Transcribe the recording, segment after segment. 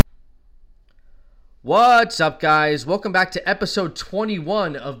What's up, guys? Welcome back to episode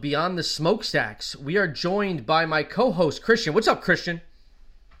 21 of Beyond the Smokestacks. We are joined by my co-host, Christian. What's up, Christian?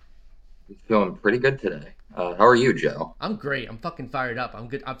 Feeling pretty good today. How are you, Joe? I'm great. I'm fucking fired up. I'm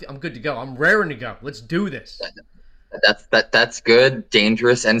good. I'm good to go. I'm raring to go. Let's do this. That's good,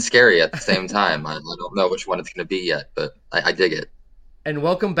 dangerous, and scary at the same time. I don't know which one it's going to be yet, but I dig it. And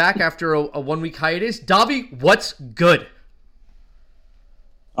welcome back after a 1 week hiatus. Davi, what's good?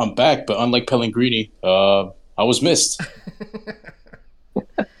 I'm back, but unlike Pellegrini, I was missed.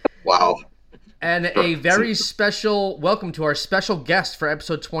 Wow. And a very special welcome to our special guest for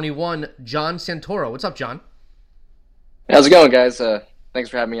episode 21, John Santoro. What's up, John? How's it going, guys? Thanks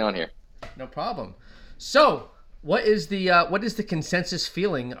for having me on here. No problem. So, what is the consensus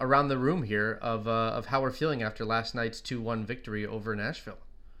feeling around the room here of how we're feeling after last night's 2-1 victory over Nashville?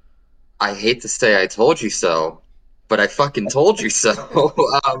 I hate to say I told you so, but I fucking told you so.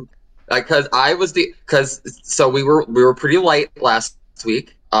 So we were pretty light last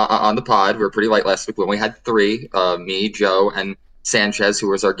week on the pod. We were pretty light last week when we had three, me, Joe, and Sanchez, who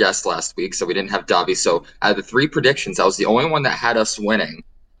was our guest last week. So we didn't have Davi. So out of the three predictions, I was the only one that had us winning.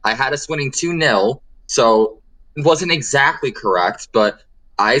 I had us winning 2-0. So it wasn't exactly correct, but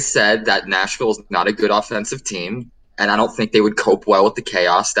I said that Nashville is not a good offensive team, and I don't think they would cope well with the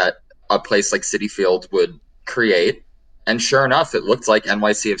chaos that a place like Citi Field would create. And sure enough, it looked like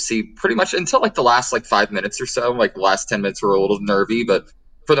NYCFC pretty much until like the last 5 minutes or so. Like the last 10 minutes were a little nervy, but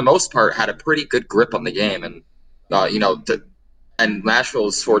for the most part had a pretty good grip on the game. And and Nashville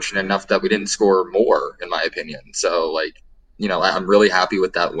was fortunate enough that we didn't score more, in my opinion. So I'm really happy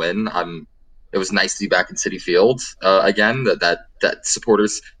with that win. It was nice to be back in Citi Field again. That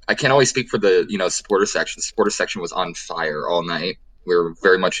supporters. I can't always speak for the supporter section. The supporter section was on fire all night. We were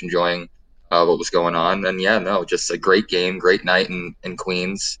very much enjoying what was going on. And just a great game, great night in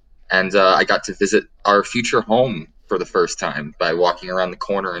Queens. And I got to visit our future home for the first time by walking around the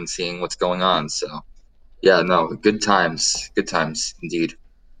corner and seeing what's going on. So, good times indeed.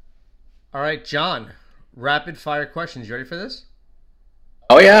 All right, John, rapid fire questions. You ready for this?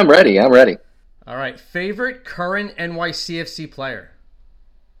 Oh, yeah, I'm ready. All right, favorite current NYCFC player?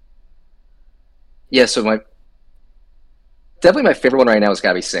 Yeah, so definitely my favorite one right now has got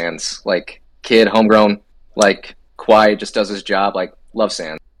to be Sands. Kid, homegrown, quiet, just does his job. Love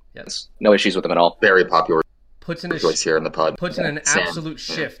Sands. Yes. No issues with him at all. Very popular Puts in choice here in the pod. Puts in an absolute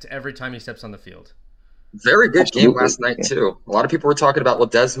shift every time he steps on the field. Very good game last night too. A lot of people were talking about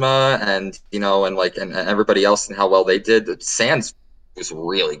Ledesma and and everybody else and how well they did. Sands was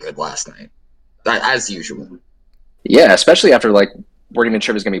really good last night, as usual. Yeah, especially after we're even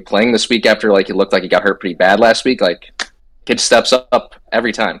sure he's going to be playing this week. After he looked like he got hurt pretty bad last week. Kid steps up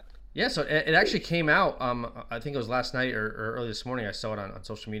every time. Yeah, so it actually came out, I think it was last night or early this morning. I saw it on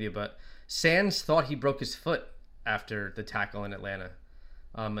social media, but Sands thought he broke his foot after the tackle in Atlanta.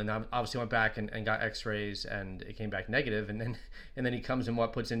 And obviously went back and got x-rays, and it came back negative. And then he comes and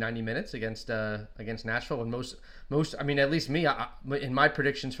puts in 90 minutes against Nashville. And most I mean, at least me, in my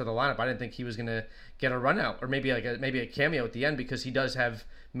predictions for the lineup, I didn't think he was going to get a run out or maybe a cameo at the end, because he does have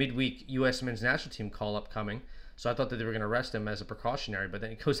midweek U.S. men's national team call-up coming. So I thought that they were going to rest him as a precautionary, but then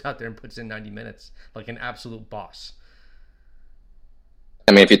he goes out there and puts in 90 minutes like an absolute boss.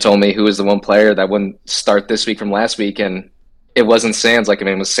 I mean, if you told me who was the one player that wouldn't start this week from last week, and it wasn't Sands,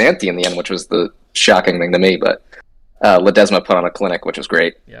 it was Santi in the end, which was the shocking thing to me, but Ledesma put on a clinic, which was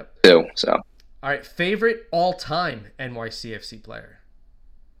great too. So, all right, favorite all-time NYCFC player?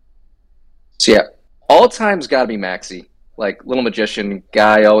 So yeah, all-time's got to be Maxi. Little magician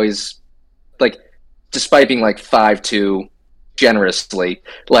guy, always despite being 5'2", generously,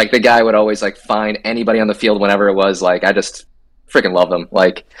 the guy would always find anybody on the field whenever it was. I just freaking love him.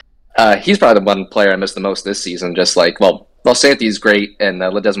 He's probably the one player I missed the most this season. Just Santi's great and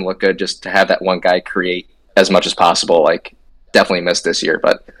Ledesma look good. Just to have that one guy create as much as possible, definitely missed this year.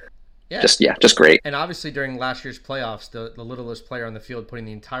 But just great. And obviously during last year's playoffs, the littlest player on the field putting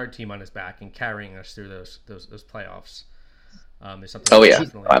the entire team on his back and carrying us through those playoffs is something. Oh yeah,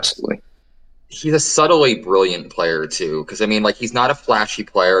 absolutely. He's a subtly brilliant player too, because he's not a flashy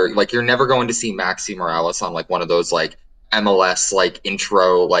player. You're never going to see Maxi Morales on one of those MLS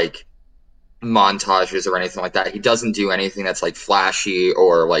intro montages or anything like that. He doesn't do anything that's flashy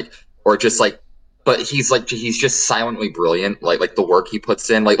or just but he's just silently brilliant. The work he puts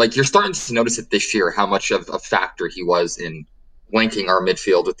in, you're starting to notice it this year how much of a factor he was in linking our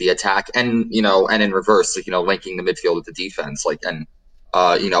midfield with the attack, and and in reverse, linking the midfield with the defense.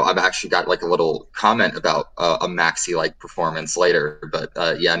 I've actually got a little comment about a Maxi performance later, but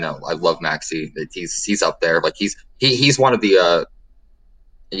I love Maxi. He's up there. He's one of the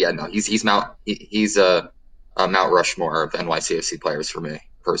Yeah, no, he's a Mount Rushmore of NYCFC players for me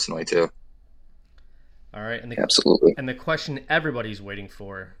personally too. All right, and Absolutely. And the question everybody's waiting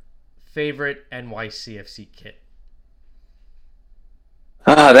for: favorite NYCFC kit.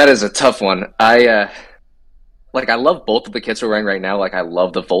 That is a tough one. I love both of the kits we're wearing right now. Like I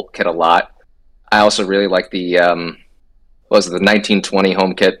love the Volt kit a lot. I also really like the what was it, the 1920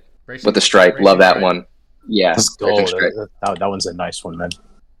 home kit with the stripe. Love that one. Yeah, that one's a nice one, man.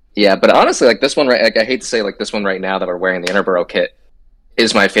 Yeah, but honestly, like this one, right? Like I hate to say, like this one right now that we're wearing, the Interborough kit,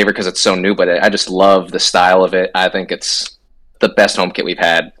 is my favorite because it's so new. But I just love the style of it. I think it's the best home kit we've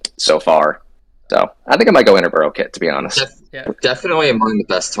had so far. So I think I might go Interborough kit, to be honest. Definitely among the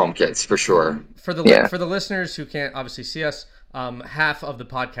best home kits for sure. For the listeners who can't obviously see us, half of the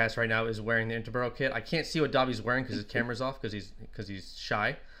podcast right now is wearing the Interborough kit. I can't see what Dobby's wearing because his camera's off because he's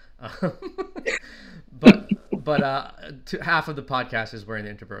shy. But half of the podcast is wearing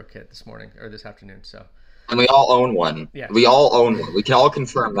the Interborough kit this morning or this afternoon. So, and we all own one. Yeah, we all own one. We can all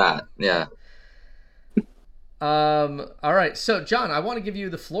confirm that. Yeah. All right. So, John, I want to give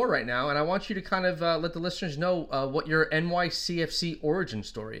you the floor right now, and I want you to kind of let the listeners know what your NYCFC origin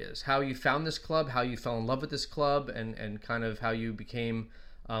story is, how you found this club, how you fell in love with this club, and kind of how you became,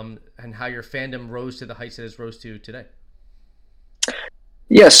 and how your fandom rose to the heights it has rose to today.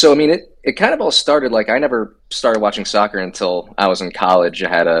 Yeah, so I mean, it kind of all started, like I never started watching soccer until I was in college. I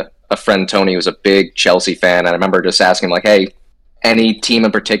had a friend, Tony, who was a big Chelsea fan, and I remember just asking him, like, hey, any team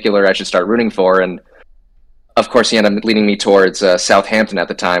in particular I should start rooting for? And of course, he ended up leading me towards Southampton at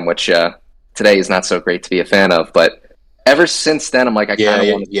the time, which today is not so great to be a fan of. But ever since then, I'm like, I kind of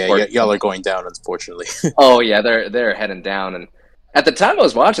want to support. Y'all are going down, unfortunately. Oh yeah, they're heading down. And at the time I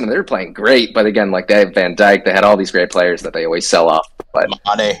was watching them, they were playing great. But again, like they had Van Dijk, they had all these great players that they always sell off. But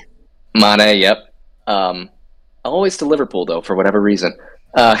Mane, yep. Always to Liverpool though, for whatever reason.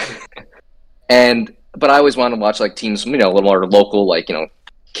 But I always wanted to watch like teams, a little more local, like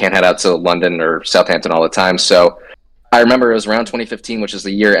can't head out to London or Southampton all the time. So I remember it was around 2015, which is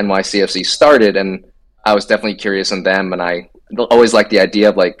the year NYCFC started, and I was definitely curious in them, and I always liked the idea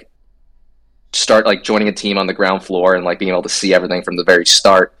of like joining a team on the ground floor and like being able to see everything from the very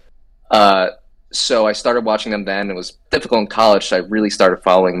start. So I started watching them then. It was difficult in college, so I really started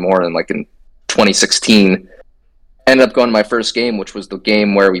following more in 2016. Ended up going to my first game, which was the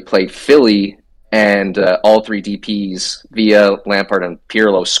game where we played Philly, and all three DPs, Villa, Lampard, and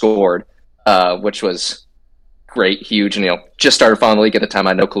Pirlo scored, which was great, huge. And just started following the league at the time. I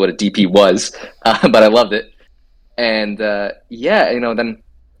had no clue what a DP was, but I loved it. And then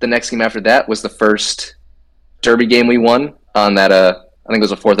the next game after that was the first derby game we won on that. I think it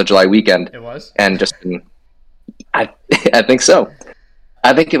was a 4th of July weekend. It was, and just I think so.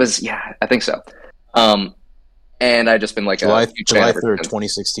 I think it was. Yeah, I think so. And I just been like July 3rd,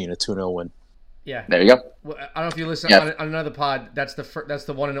 2016, a 2-0 win. Yeah, there you go. Well, I don't know if you listen on another pod. That's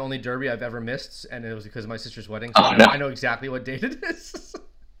the one and only derby I've ever missed, and it was because of my sister's wedding. So I know exactly what date it is.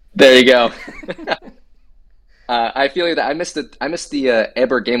 There you go. I feel like that I missed the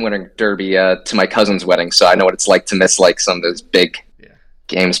Eber game-winning derby to my cousin's wedding, so I know what it's like to miss some of those big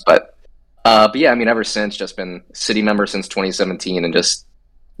games. But yeah, I mean, ever since, just been Citi member since 2017, and just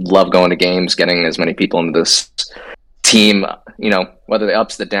love going to games, getting as many people into this team. Whether the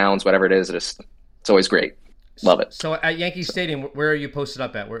ups, the downs, whatever it is, it's always great. Love it. So at Yankee Stadium, where are you posted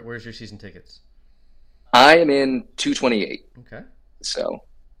up at? Where's your season tickets? I am in 228. Okay. So,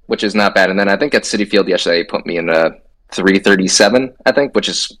 which is not bad. And then I think at Citi Field yesterday, put me in 337, I think, which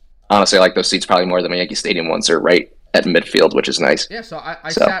is honestly, I like those seats probably more than my Yankee Stadium ones. Are right at midfield, which is nice. Yeah, so I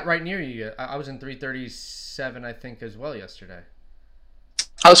sat right near you. I was in 337, I think, as well yesterday.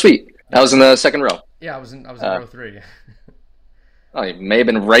 Oh, sweet. I was in the second row. Yeah, I was in row 3. Oh, you may have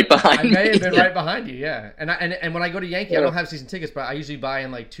been right behind me. I may have been right behind you, yeah. And when I go to Yankee, I don't have season tickets, but I usually buy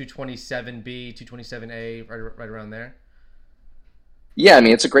in 227B, 227A, right around there. Yeah, I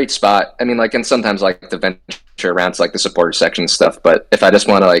mean, it's a great spot. I mean, and sometimes to venture around to the supporter section stuff, but if I just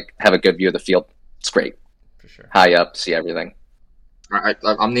want to have a good view of the field, it's great. For sure. High up, see everything.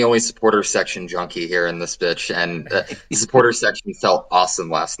 I'm the only supporter section junkie here in this bitch, and the supporter section felt awesome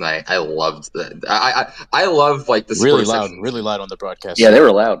last night. I loved that. I love the really loud, section. Really loud on the broadcast. Yeah, they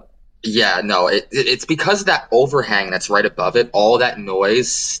were loud. Yeah, no, it's because of that overhang that's right above it. All that noise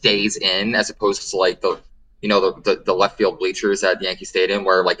stays in, as opposed to the left field bleachers at Yankee Stadium,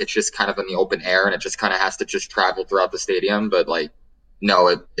 where it's just kind of in the open air and it just kind of has to just travel throughout the stadium. But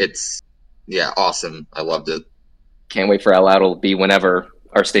no, it's awesome. I loved it. Can't wait for how loud it'll be whenever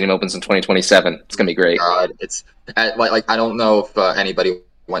our stadium opens in 2027. It's gonna be great. God, it's I don't know if anybody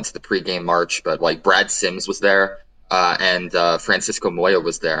went to the pregame march, but Brad Sims was there. and Francisco Moya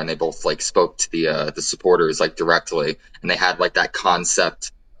was there, and they both like spoke to the supporters like directly, and they had like that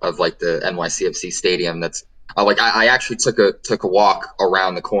concept of like the NYCFC stadium. That's I actually took a walk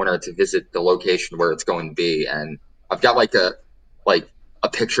around the corner to visit the location where it's going to be, and I've got like a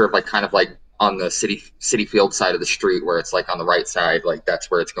picture of like kind of like on the Citi Field side of the street where it's like on the right side, like that's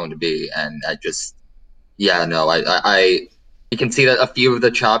where it's going to be, and I just I you can see that a few of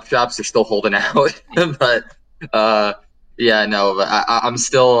the chop shops are still holding out, but I'm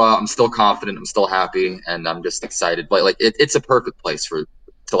still confident. I'm still happy, and I'm just excited. But like, it's a perfect place to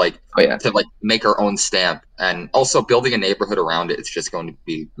make our own stamp, and also building a neighborhood around it. It's just going to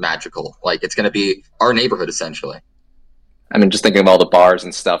be magical. Like, it's going to be our neighborhood essentially. I mean, just thinking of all the bars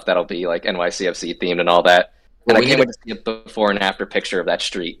and stuff that'll be like NYCFC themed and all that. And I can't wait to see a before and after picture of that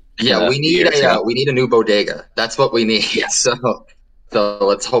street. Yeah, we need a new bodega. That's what we need. Yeah. So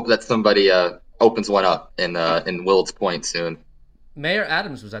let's hope that somebody opens one up in Willard's Point soon. Mayor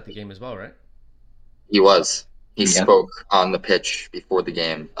Adams was at the game as well, right? He was. He spoke on the pitch before the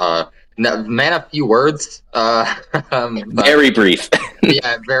game. Man, a few words. Very brief.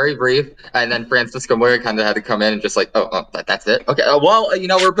 Yeah, very brief. And then Francisco Moya kind of had to come in and just like, that's it. Okay. Well,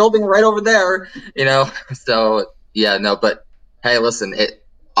 we're building right over there. So yeah, no. But hey, listen. It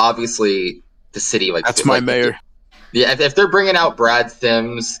obviously the city that's my mayor. Yeah, if they're bringing out Brad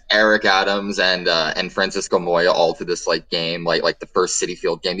Sims, Eric Adams, and Francisco Moya all to this like game, like the first Citi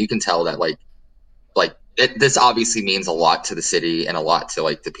Field game, you can tell that this obviously means a lot to the city and a lot to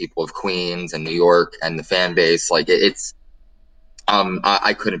like the people of Queens and New York and the fan base. Like it's,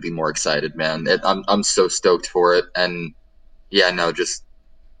 I couldn't be more excited, man. I'm so stoked for it, and just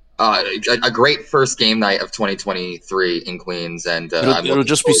a great first game night of 2023 in Queens, and it'll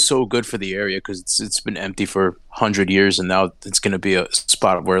just be so good for the area because it's been empty for 100 years, and now it's going to be a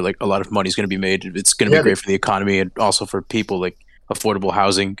spot where like a lot of money is going to be made. It's going to be great for the economy and also for people like affordable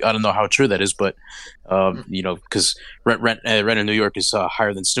housing. I don't know how true that is, but because rent in New York is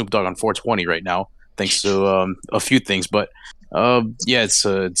higher than Snoop Dogg on 420 right now, thanks to a few things. But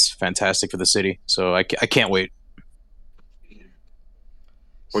it's fantastic for the city. So I can't wait.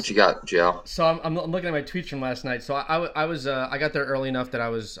 What you got, Joe? So I'm looking at my tweets from last night. So I got there early enough that I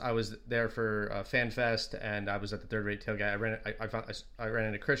was there for Fan Fest, and I was at the third rate tailgate. I ran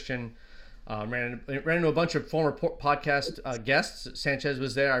into Christian. Ran into a bunch of former podcast guests. Sanchez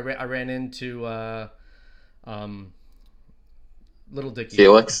was there. I ran into Little Dicky.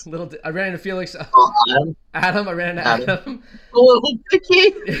 Felix. I ran into Felix. Adam. Adam. I ran into Adam. Little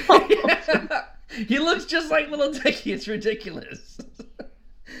Dicky. Yeah. He looks just like Little Dicky. It's ridiculous.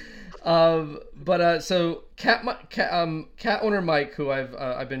 So cat owner Mike, who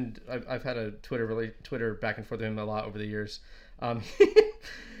I've had a Twitter back and forth with him a lot over the years.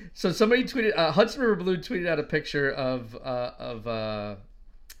 So somebody tweeted, Hudson River Blue tweeted out a picture of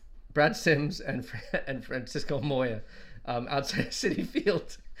Brad Sims and Francisco Moya outside Citi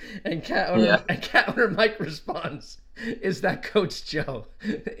Field, and cat owner Mike responds, "Is that Coach Joe?"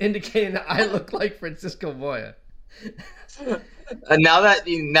 indicating that I look like Francisco Moya. And now that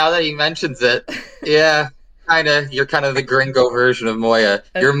he mentions it, yeah, you're kind of the gringo version of Moya.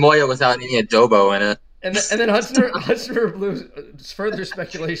 You're Moya without any adobo in it. And then Hudson River Blues, further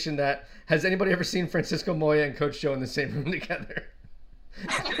speculation that, has anybody ever seen Francisco Moya and Coach Joe in the same room together?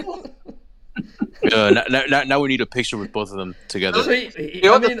 Now we need a picture with both of them together. So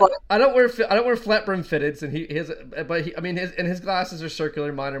I don't wear flat brim fitteds, and his glasses are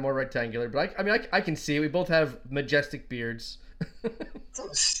circular, mine are more rectangular. But I can see it. We both have majestic beards.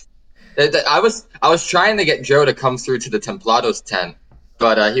 I was trying to get Joe to come through to the Templados tent.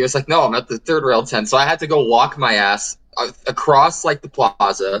 But he was like, no, I'm at the third rail tent. So I had to go walk my ass across like the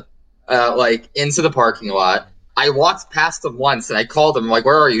plaza, into the parking lot. I walked past him once and I called him, like,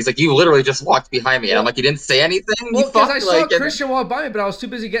 where are you? He's like, you literally just walked behind me. And I'm like, you didn't say anything? Well, because I saw Christian walk by me, but I was too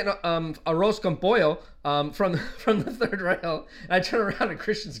busy getting a roast con pollo from the third rail. And I turn around and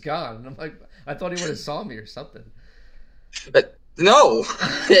Christian's gone. And I'm like, I thought he would have saw me or something. But no.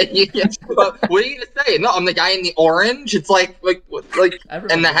 What are you gonna say? No, I'm the guy in the orange. It's like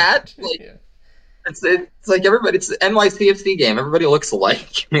and the hat. Yeah. It's like everybody. It's the NYCFC game. Everybody looks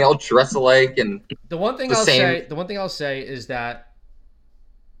alike. We all dress alike, and the one thing I'll say is that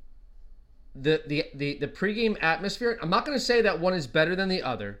the pregame atmosphere. I'm not going to say that one is better than the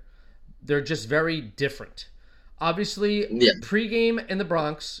other. They're just very different. Obviously, pregame in the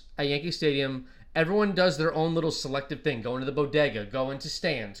Bronx at Yankee Stadium. Everyone does their own little selective thing. Going to the bodega, going to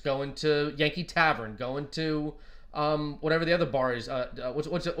stands, going to Yankee Tavern, going to whatever the other bar is.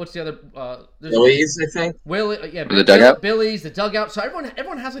 What's the other? Billy's, I think. The dugout. Billy's, the dugout. So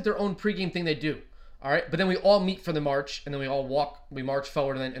everyone has like their own pregame thing they do. All right, but then we all meet for the march, and then we march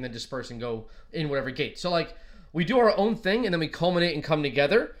forward, and then disperse and go in whatever gate. So like we do our own thing, and then we culminate and come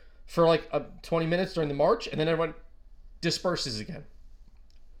together for like 20 minutes during the march, and then everyone disperses again.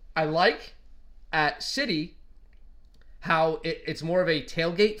 I like at City how it's more of a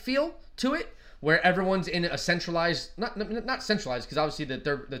tailgate feel to it, where everyone's in a centralized, not centralized, because obviously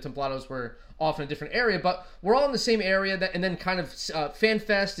the Templados were off in a different area, but we're all in the same area. And then kind of Fan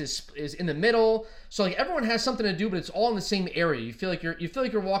Fest is in the middle, so like everyone has something to do, but it's all in the same area. You feel like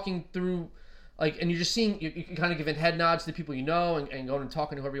you're walking through, like, and you're just seeing, you can kind of giving head nods to the people you know, and going and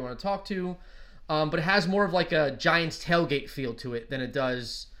talking to whoever you want to talk to. But it has more of like a Giants tailgate feel to it than it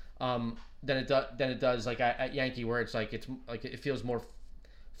does like at Yankee, where it's like it feels more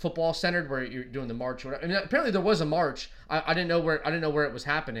football centered, where you're doing the march. I mean, apparently there was a march. I didn't know where it was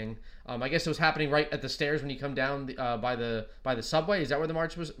happening. I guess it was happening right at the stairs when you come down by the subway. Is that where the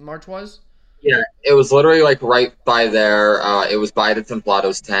march was? Yeah, it was literally like right by there. It was by the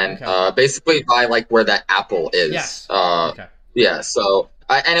Templados tent, Okay. basically by like where that apple is. Yes. Okay. Yeah. So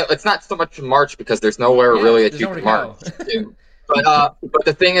it's not so much a march because there's nowhere really that you can march to. But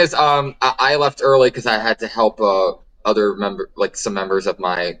the thing is, I left early because I had to help some members of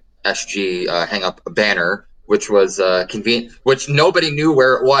my SG hang up a banner, which was convenient, which nobody knew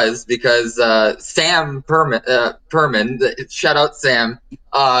where it was because Sam Perman, shout out Sam.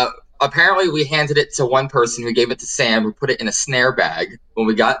 Apparently, we handed it to one person who gave it to Sam, who put it in a snare bag. When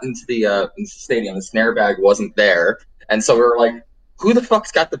we got into the stadium, the snare bag wasn't there, and so we were like, "Who the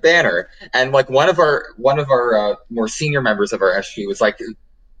fuck's got the banner?" And like one of our more senior members of our SG was like,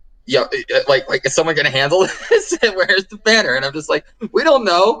 "Yo, like is someone gonna handle this? Where's the banner?" And I'm just like, "We don't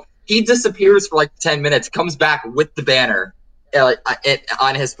know." He disappears for like 10 minutes, comes back with the banner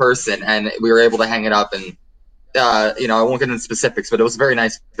on his person, and we were able to hang it up. And I won't get into specifics, but it was a very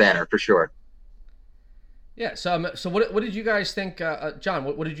nice banner for sure. Yeah. So what did you guys think, John?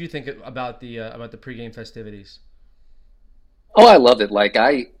 What did you think about the pregame festivities? Oh, I loved it. Like,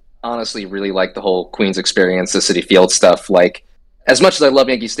 I honestly really like the whole Queens experience, the Citi Field stuff. Like, as much as I love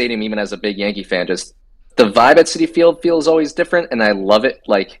Yankee Stadium, even as a big Yankee fan, just the vibe at Citi Field feels always different, and I love it.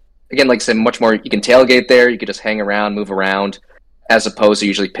 Like, again, like I said, much more, you can tailgate there, you can just hang around, move around, as opposed to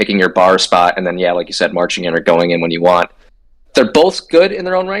usually picking your bar spot and then, yeah, like you said, marching in or going in when you want. They're both good in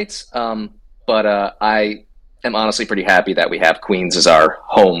their own rights, but I am honestly pretty happy that we have Queens as our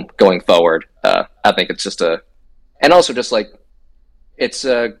home going forward. I think it's just and also just like, it's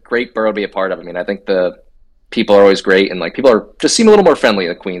a great borough to be a part of. I mean, I think the people are always great, and like people just seem a little more friendly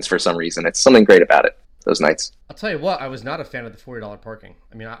than Queens for some reason. It's something great about it those nights. I'll tell you what, I was not a fan of the $40 parking.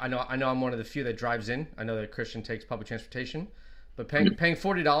 I mean, I know I'm one of the few that drives in. I know that Christian takes public transportation, but paying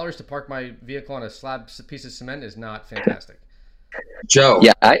 $40 to park my vehicle on a slab piece of cement is not fantastic. Joe.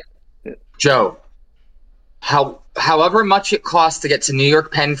 Yeah, Joe. However much it costs to get to New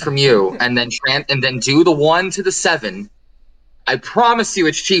York Penn from you, and then do the 1 to the 7. I promise you,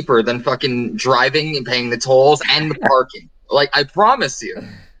 it's cheaper than fucking driving and paying the tolls and the parking. Like, I promise you.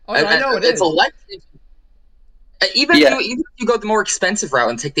 Oh, no, I know it is. It's electric. Even if you go the more expensive route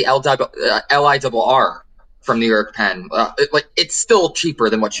and take the LIRR from New York Penn, it's still cheaper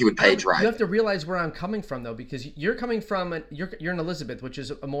than what you would pay driving. You have to realize where I'm coming from, though, because you're coming from you're in Elizabeth, which is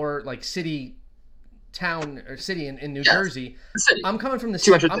a more like city town or city in New Jersey. I'm coming from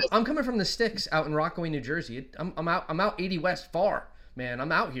the I'm coming from the sticks out in Rockaway, New Jersey. I'm out 80 West far, man.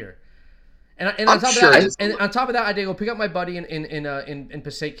 I'm out here. And on top of that, I did go pick up my buddy in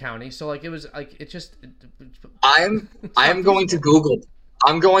Passaic County. So like it was like it just. I'm going to Google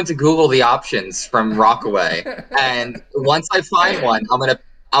the options from Rockaway, and once I find one,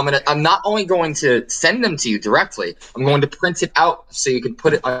 I'm not only going to send them to you directly. I'm going to print it out so you can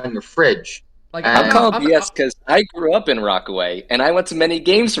put it on your fridge. Like, I'm calling BS because I grew up in Rockaway, and I went to many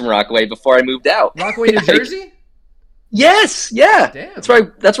games from Rockaway before I moved out. Rockaway, New Jersey? Yes, yeah. Damn.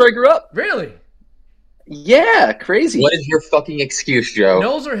 That's where I grew up. Really? Yeah, crazy. What is your fucking excuse, Joe?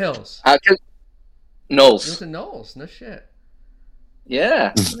 Knowles or Hills? Knowles. You went to Knowles. No shit.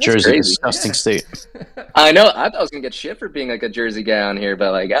 Yeah. Jersey, disgusting state. I know. I thought I was gonna get shit for being like a Jersey guy on here,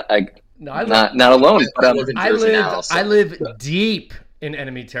 but like I'm not alone. I live deep in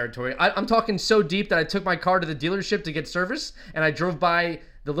enemy territory. I'm talking so deep that I took my car to the dealership to get service, and I drove by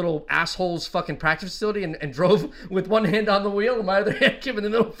the little asshole's fucking practice facility and drove with one hand on the wheel and my other hand giving the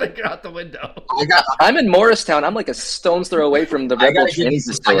middle finger out the window. I'm in Morristown. I'm like a stone's throw away from the Rebel training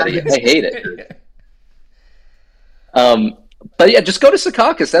facility. I hate it. But yeah, just go to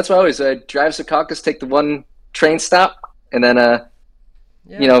Secaucus. That's what I always drive Secaucus, take the one train stop, and then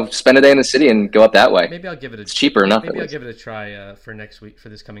spend a day in the city and go up that way. Maybe I'll give it it's cheaper enough. Maybe I'll give it a try for next week, for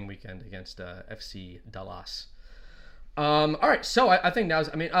this coming weekend against FC Dallas. All right, so I think now's.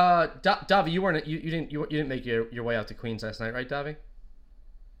 I mean, Davi, you didn't make your way out to Queens last night, right, Davi?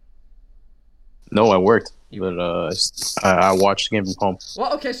 No, I worked, but I watched the game from home.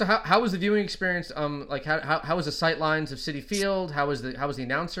 Well, okay. So how was the viewing experience? Like how was the sight lines of Citi Field? How was the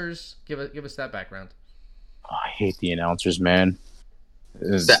announcers? Give us that background. I hate the announcers, man.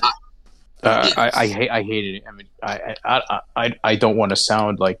 I hated it. I mean, I don't want to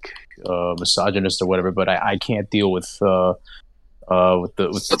sound like misogynist or whatever, but I can't deal with what's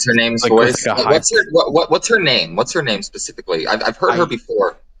her name's like, voice? Like what's her name? What's her name specifically? I've heard her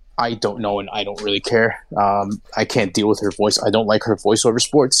before. I don't know, and I don't really care. I can't deal with her voice. I don't like her voice over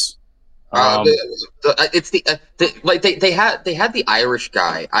sports. It's they had the Irish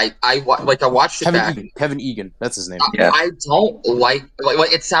guy. I watched it back. Kevin Egan, that's his name. I don't like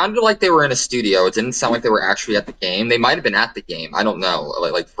it sounded like they were in a studio. It didn't sound like they were actually at the game. They might have been at the game. I don't know.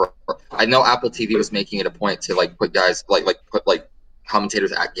 I know Apple TV was making it a point to put guys put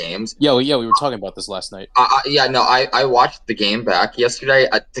commentators at games. Yeah, we were talking about this last night. I watched the game back yesterday.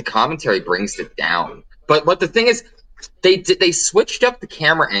 The commentary brings it down. But the thing is, they switched up the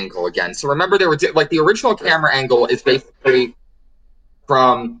camera angle again. So remember, they were the original camera angle is basically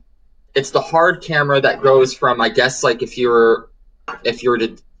it's the hard camera that goes from, I guess, if you were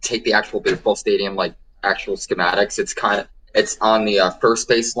to take the actual baseball stadium, actual schematics, it's on the first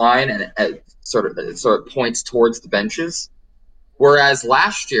base line, and it sort of points towards the benches. Whereas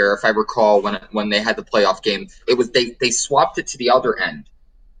last year, if I recall, when they had the playoff game, it was they swapped it to the other end.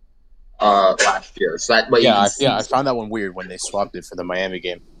 Last year, so that way. I found that one weird when they swapped it for the Miami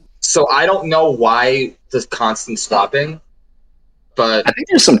game. So I don't know why the constant swapping, but I think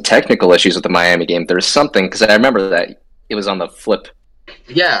there's some technical issues with the Miami game. There's something, because I remember that it was on the flip.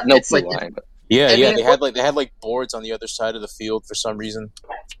 Yeah, no it's line. But. Yeah. They had boards on the other side of the field for some reason.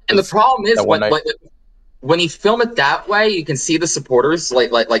 And the problem is when you film it that way, you can see the supporters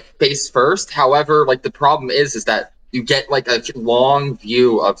face first. However, the problem is that you get a long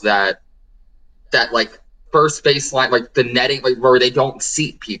view of that first baseline, the netting, where they don't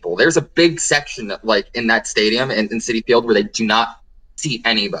seat people. There's a big section in that stadium in Citi Field where they do not seat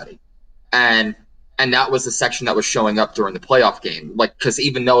anybody, and that was the section that was showing up during the playoff game. Because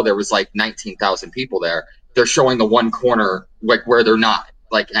even though there was 19,000 people there, they're showing the one corner where they're not.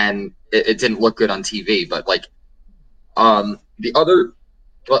 And it didn't look good on TV. But the other,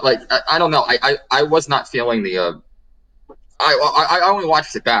 I don't know. I was not feeling the. I only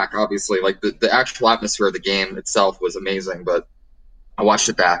watched it back, obviously. The actual atmosphere of the game itself was amazing, but I watched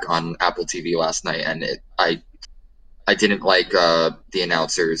it back on Apple TV last night, and I didn't like the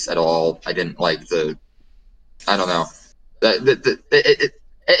announcers at all. I didn't like I don't know.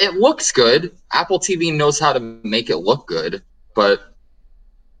 It looks good. Apple TV knows how to make it look good, but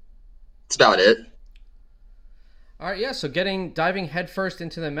that's about it. All right, yeah, so diving headfirst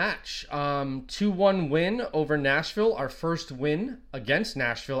into the match. 2-1 win over Nashville, our first win against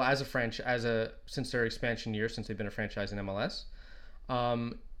Nashville as a franchise, since their expansion year, since they've been a franchise in MLS.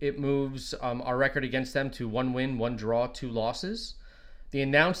 It moves our record against them to 1 win, 1 draw, 2 losses. The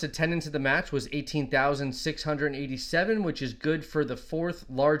announced attendance at the match was 18,687, which is good for the 4th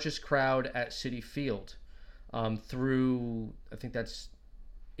largest crowd at Citi Field. Through, I think that's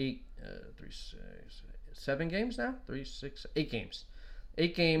 7 games now? 8 games.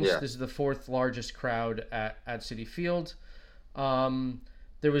 8 games. Yeah. This is the 4th largest crowd at Citi Field.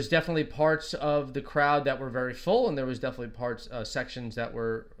 There was definitely parts of the crowd that were very full, and there was definitely sections that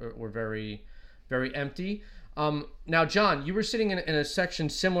were very, very empty. Now, John, you were sitting in a section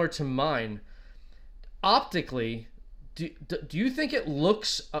similar to mine. Optically, do you think it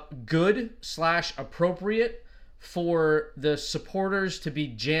looks good / appropriate for the supporters to be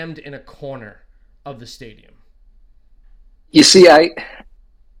jammed in a corner of the stadium? You see, I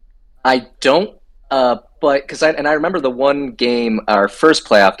don't, but because I remember the one game, our first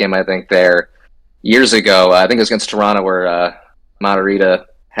playoff game, I think there years ago. I think it was against Toronto, where Matarrita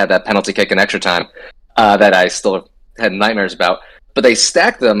had that penalty kick in extra time that I still had nightmares about. But they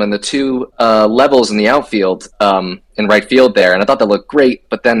stacked them in the 2 levels in the outfield, in right field there, and I thought that looked great.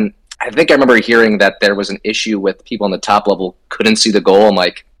 But then I think I remember hearing that there was an issue with people on the top level couldn't see the goal. I'm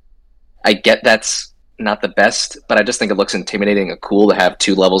like, I get that's not the best, but I just think it looks intimidating and cool to have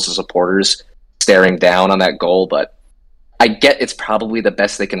 2 levels of supporters staring down on that goal. But I get it's probably the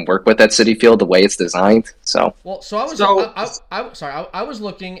best they can work with at Citi Field, the way it's designed. So I was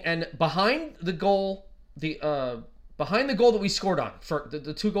looking, and behind the goal, behind the goal that we scored on for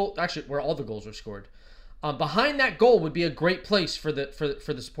the 2 goal, actually where all the goals were scored, Behind that goal would be a great place for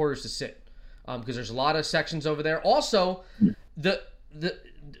the supporters to sit, because there's a lot of sections over there. Also, the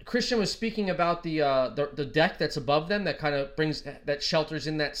Christian was speaking about the deck that's above them that kind of that shelters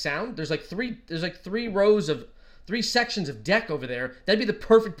in that sound. There's like three sections of deck over there. That'd be the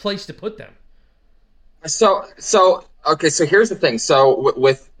perfect place to put them. So here's the thing. So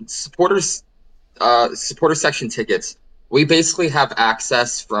with supporter section tickets, we basically have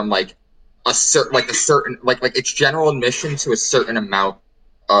access from like a certain it's general admission to a certain amount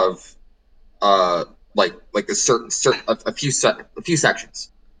of a few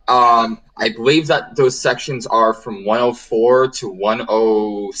sections. I believe that those sections are from 104 to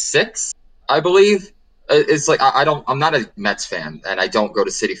 106. I believe it's like I'm not a Mets fan, and I don't go to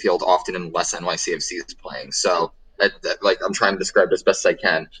Citi Field often unless NYCFC is playing. So I'm trying to describe it as best I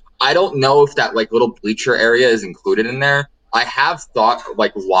can. I don't know if that like little bleacher area is included in there. I have thought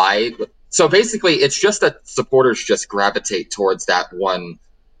like why. So basically, it's just that supporters just gravitate towards that one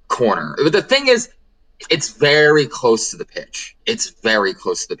corner. But the thing is, it's very close to the pitch. It's very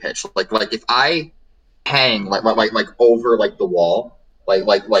close to the pitch. Like if I hang like over like the wall, like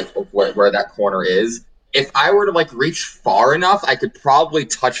where that corner is, if I were to like reach far enough, I could probably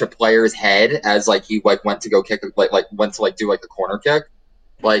touch a player's head as like he like went to go kick went to like do like a corner kick,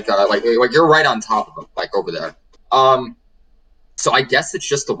 like you're right on top of him, like over there. So I guess it's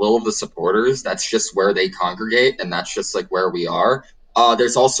just the will of the supporters. That's just where they congregate, and that's just like where we are.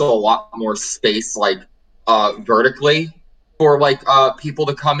 There's also a lot more space like vertically for like people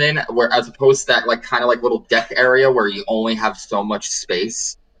to come in, where as opposed to that like kind of like little deck area where you only have so much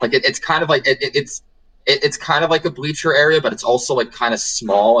space. Like it's kind of like it's kind of like a bleacher area, but it's also like kind of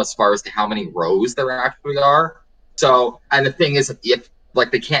small as far as to how many rows there actually are. So, and the thing is, if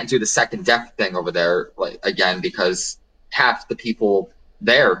like they can't do the second deck thing over there, like again, because half the people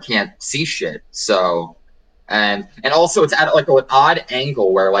there can't see shit. So, and also it's at like an odd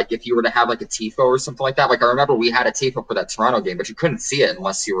angle where like if you were to have like a tifo or something like that, like I remember we had a tifo for that Toronto game, but you couldn't see it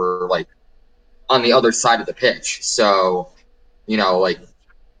unless you were like on the other side of the pitch. So, like,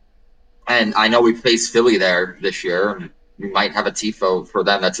 and I know we faced Philly there this year, and we might have a tifo for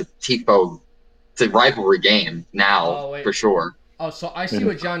them. That's a tifo. It's a rivalry game now for sure. Oh, so I see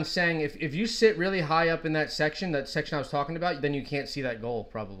what John's saying. If you sit really high up in that section I was talking about, then you can't see that goal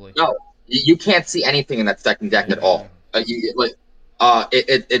probably. No, you can't see anything in that second deck at all.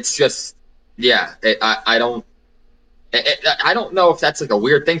 It's just, yeah. I don't know if that's like a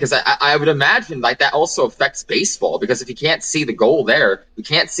weird thing, because I would imagine like that also affects baseball, because if you can't see the goal there, you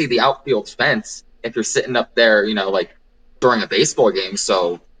can't see the outfield fence if you're sitting up there, like during a baseball game.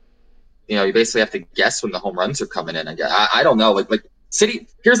 So, you basically have to guess when the home runs are coming in. I don't know. Like Citi.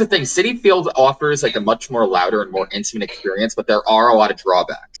 Here's the thing: Citi Field offers like a much more louder and more intimate experience, but there are a lot of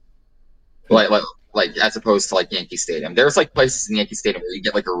drawbacks. Like as opposed to like Yankee Stadium, there's like places in Yankee Stadium where you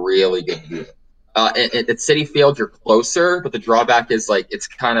get like a really good view. At Citi Field, you're closer, but the drawback is like it's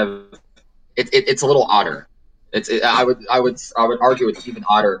kind of it's a little odder. I would argue it's even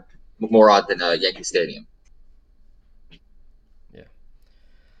odder, more odd than Yankee Stadium.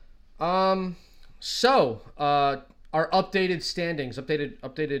 So, our updated standings,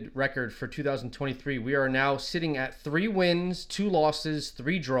 updated record for 2023. We are now sitting at 3 wins, 2 losses,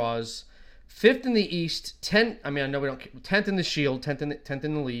 3 draws, 5th in the East, 10th in the Shield, 10th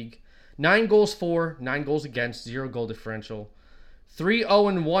in the league, 9 goals for, 9 goals against, 0 goal differential,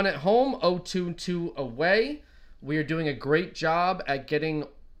 3-0-1 at home, 0-2-2 away. We are doing a great job at getting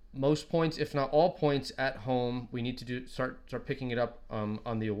most points, if not all points, at home. We need to start picking it up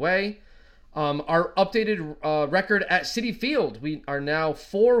on the away. Our updated record at Citi Field, we are now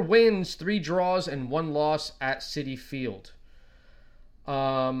 4 wins, 3 draws, and 1 loss at Citi Field.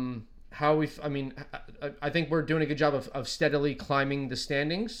 I think we're doing a good job of steadily climbing the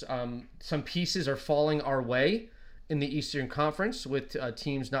standings. Some pieces are falling our way in the Eastern Conference with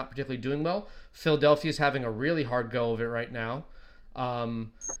teams not particularly doing well. Philadelphia is having a really hard go of it right now.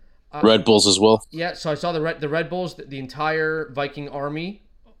 Red Bulls as well. Yeah, so I saw the Red Bulls, the entire Viking army,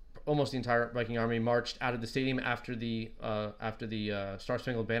 almost the entire Viking army, marched out of the stadium after the Star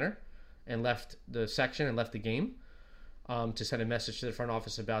Spangled Banner, and left the section and left the game to send a message to the front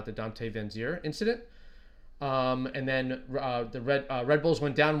office about the Dante Van Zier incident. And then the Red Bulls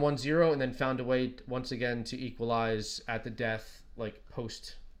went down 1-0 and then found a way once again to equalize at the death, like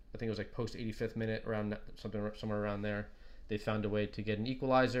post 85th minute, around somewhere around there. They found a way to get an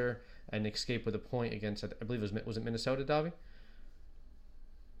equalizer and escape with a point against, I believe was it Minnesota, Davi?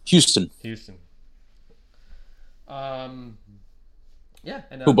 Houston. Yeah.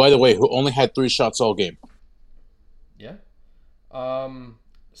 And, who, by the way, only had 3 shots all game. Yeah.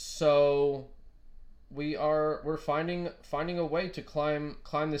 So we're finding a way to climb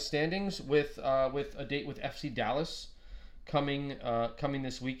the standings with a date with FC Dallas coming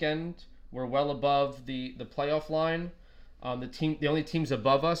this weekend. We're well above the playoff line. The only teams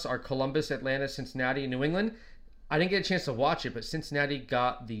above us are Columbus, Atlanta, Cincinnati, and New England. I didn't get a chance to watch it, but Cincinnati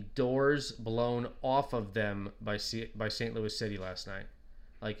got the doors blown off of them by St. Louis City last night.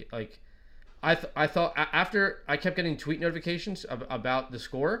 I thought after I kept getting tweet notifications about the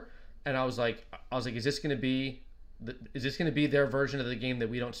score, and I was like, is this going to be their version of the game that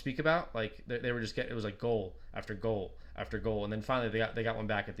we don't speak about? Like they were just it was like goal after goal after goal, and then finally they got one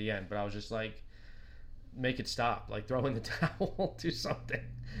back at the end. But I was just like, make it stop, like throw in the towel, do something,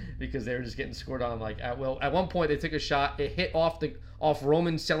 because they were just getting scored on like at will. At one point they took a shot, it hit off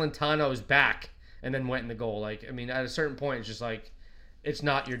Roman Celentano's back and then went in the goal. Like, I mean, at a certain point it's just like, it's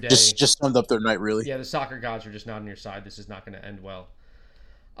not your day. Just summed up their night, really. Yeah, the soccer gods are just not on your side. This is not going to end well.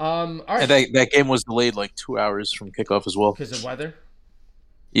 All right. And that game was delayed like 2 hours from kickoff as well. Because of weather?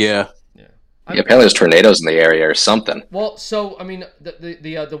 Yeah. Yeah, apparently there's tornadoes in the area or something. Well, so I mean,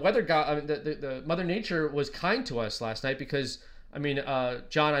 the weather god, I mean, the Mother Nature was kind to us last night because I mean,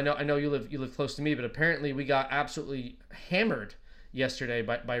 John, I know you live close to me, but apparently we got absolutely hammered yesterday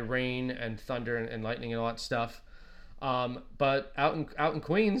by rain and thunder and lightning and all that stuff. But out in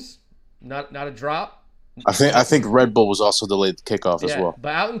Queens, not a drop. I think Red Bull was also delayed the kickoff as well.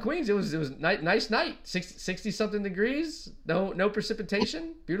 But out in Queens, it was nice night, 60 something degrees, no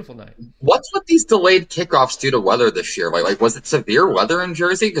precipitation, beautiful night. What's with these delayed kickoffs due to weather this year? Like was it severe weather in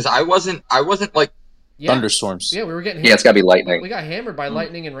Jersey? Because I wasn't like thunderstorms. Yeah, we were getting. Yeah, it's got to be lightning. We got hammered by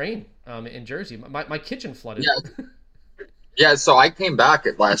lightning and rain in Jersey. My kitchen flooded. Yeah. Yeah. So I came back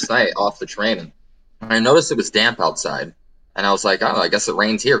last night off the train and I noticed it was damp outside. And I was like, I guess it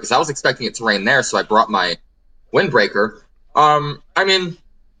rains here because I was expecting it to rain there. So I brought my windbreaker. I mean,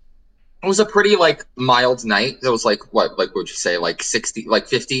 it was a pretty mild night. It was what would you say, 60,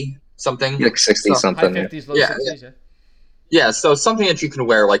 50 something? Like 60 something. High 50s, low 60s, yeah. Yeah, so something that you can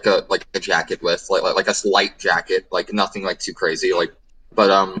wear like a jacket with, like a light jacket, nothing too crazy.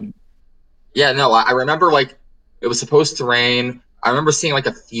 Yeah, no, I remember it was supposed to rain. I remember seeing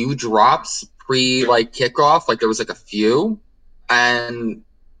a few drops pre kickoff, there was a few,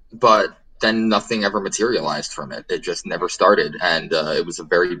 but then nothing ever materialized from it. It just never started, and it was a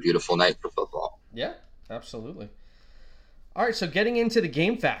very beautiful night for football. Yeah, absolutely. All right, so getting into the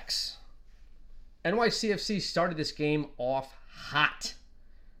game facts. NYCFC started this game off hot.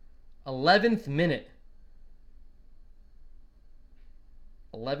 11th minute.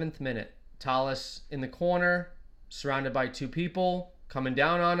 Tallis in the corner, surrounded by two people, coming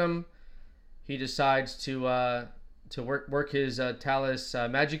down on him. He decides to work his Tallis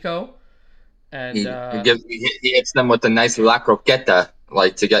Magico. And he hits them with a nice La Croqueta,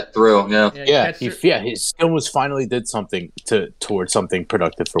 to get through. Yeah, his skill was finally did something towards something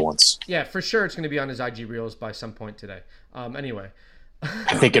productive for once. Yeah, for sure it's going to be on his IG Reels by some point today. Anyway.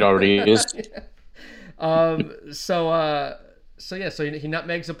 I think it already is. So he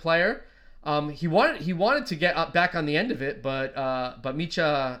nutmegs a player. He wanted to get back on the end of it, but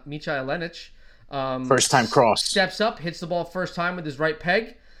Micha Jelenic, first time cross, steps up, hits the ball first time with his right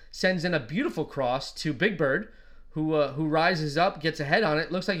peg, sends in a beautiful cross to Big Bird, who rises up, gets a head on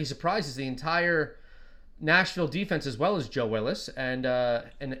it. Looks like he surprises the entire Nashville defense as well as Joe Willis, and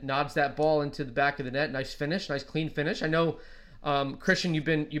nods that ball into the back of the net. Nice finish, nice clean finish. I know, Christian, you've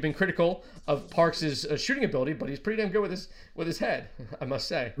been critical of Parks' shooting ability, but he's pretty damn good with his head, I must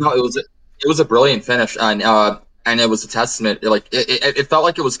say. No, it was a brilliant finish, and it was a testament. It felt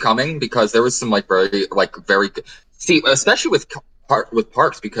like it was coming because there was some very good. See, especially with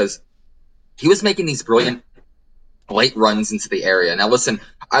Parks, because he was making these brilliant late runs into the area. Now, listen,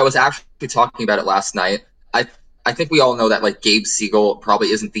 I was actually talking about it last night. I think we all know that Gabe Siegel probably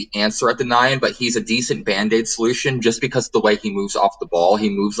isn't the answer at the 9, but he's a decent Band-Aid solution just because of the way he moves off the ball. He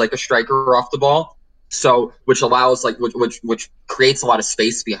moves like a striker off the ball. So, which allows which creates a lot of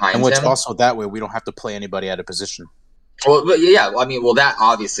space behind him. And which also that way we don't have to play anybody out of position. Well, yeah, I mean, that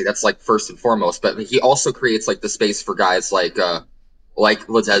obviously that's first and foremost, but he also creates the space for guys like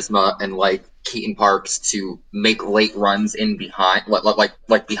Ledesma and Keaton Parks to make late runs in behind,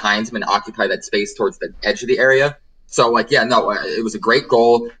 behind him and occupy that space towards the edge of the area. So it was a great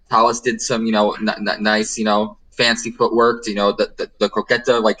goal. Tallis did some nice fancy footwork. The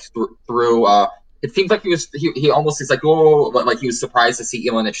croqueta through. It seems like he almost is he was surprised to see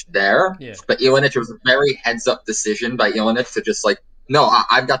Jelenic there. Yeah. But Jelenic, was a very heads up decision by Jelenic to just no,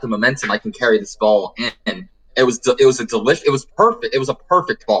 I've got the momentum. I can carry this ball in. It was perfect. It was a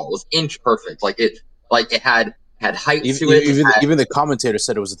perfect ball. It was inch perfect. It had had height to it. Even the commentator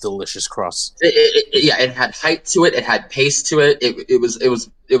said it was a delicious cross. It had height to it. It had pace to it. It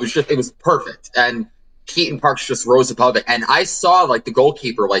was perfect. And Keaton Parks just rose above it. And I saw like the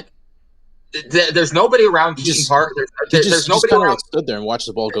goalkeeper, like there's nobody around Keaton Parks. There's nobody around. Like, stood there and watched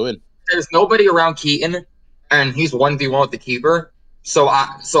the ball go in. There's nobody around Keaton, and he's 1v1 with the keeper. So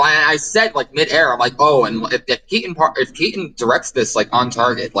I said like midair, I'm like, oh, and if Keaton directs this like on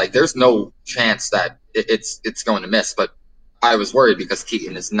target, like there's no chance that it's going to miss. But I was worried because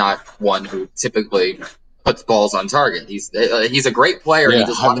Keaton is not one who typically puts balls on target. He's a great player. Yeah, and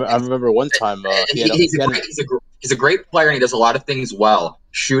he does I remember one time he's a great player and he does a lot of things well.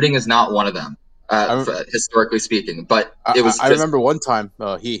 Shooting is not one of them. Historically speaking, but it was. I remember one time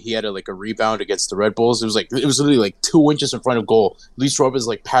he had a rebound against the Red Bulls. It was literally like 2 inches in front of goal. Luis Robles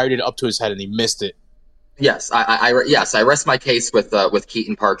like parried it up to his head and he missed it. Yes, I rest my case with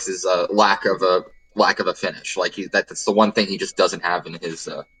Keaton Parks' lack of a finish. Like that's the one thing he just doesn't have in his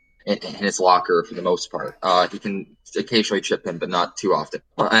locker for the most part. He can occasionally chip in, but not too often.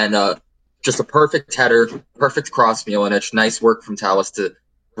 And just a perfect header, perfect cross, Milanic. Nice work from Tallis to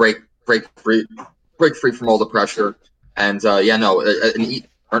break free from all the pressure, and an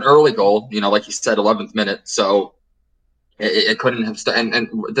early goal. Like you said, 11th minute. So it couldn't have. And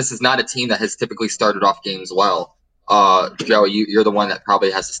this is not a team that has typically started off games well. Joe, you're the one that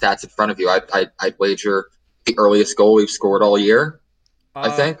probably has the stats in front of you. I'd wager the earliest goal we've scored all year. I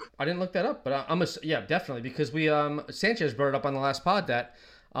think I didn't look that up, but definitely because we Sanchez brought it up on the last pod that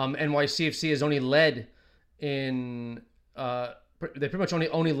NYCFC has only led in. They pretty much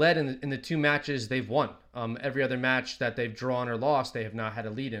only led in the 2 matches they've won. Every other match that they've drawn or lost, they have not had a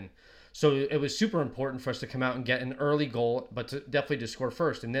lead in. So it was super important for us to come out and get an early goal, but definitely to score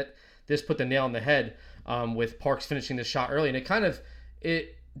first. And this put the nail on the head with Parks finishing the shot early, and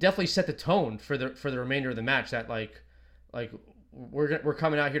it definitely set the tone for the remainder of the match. That like we're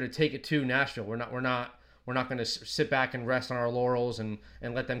coming out here to take it to Nashville. We're not going to sit back and rest on our laurels and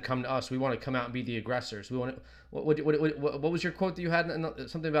let them come to us. We want to come out and be the aggressors. We want to. What was your quote that you had?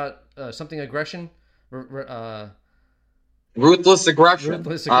 Something about something aggression. Ruthless aggression.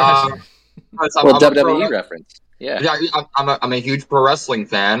 Ruthless aggression. WWE reference. Yeah. I'm a huge pro wrestling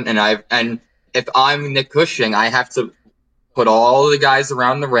fan, and if I'm Nick Cushing, I have to put all the guys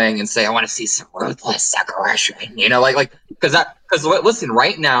around the ring and say I want to see some ruthless aggression. Because listen,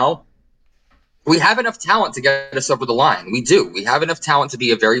 right now. We have enough talent to get us over the line. We do. We have enough talent to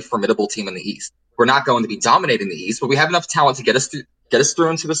be a very formidable team in the East. We're not going to be dominating the East, but we have enough talent to get us through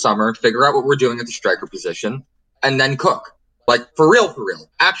into the summer, figure out what we're doing at the striker position, and then cook. Like, for real,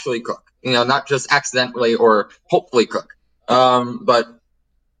 actually cook. Not just accidentally or hopefully cook. But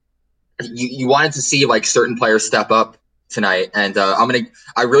you wanted to see, like, certain players step up tonight, and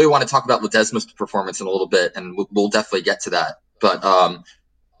I really want to talk about Ledesma's performance in a little bit, and we'll definitely get to that. But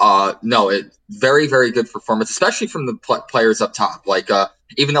very, very good performance, especially from the players up top. Like,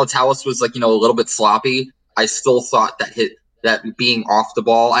 even though Tallis was a little bit sloppy, I still thought that being off the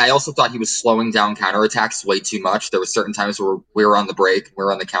ball. I also thought he was slowing down counterattacks way too much. There were certain times where we were on the break, we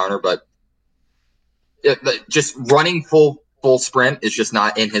were on the counter, but just running full sprint is just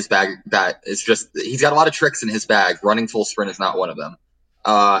not in his bag. That is just he's got a lot of tricks in his bag. Running full sprint is not one of them.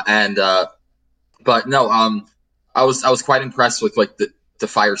 But no, I was quite impressed with the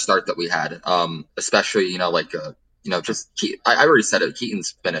fire start that we had, especially, I already said it.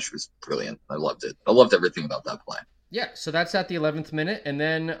 Keaton's finish was brilliant. I loved it. I loved everything about that play. Yeah, so that's at the 11th minute, and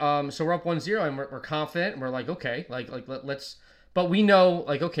then so we're up 1-0, and we're confident, and we're like, okay, let's. But we know,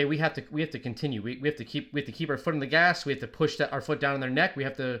 okay, we have to continue. We have to keep our foot on the gas. We have to push our foot down on their neck. We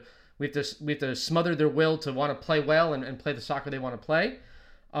have to smother their will to want to play well and play the soccer they want to play.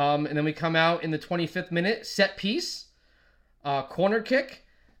 And then we come out in the 25th minute, set piece. Corner kick.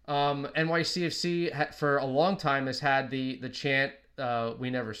 NYCFC for a long time has had the chant, we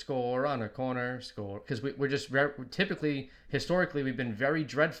never score on a corner, score. Because we're just typically, historically, we've been very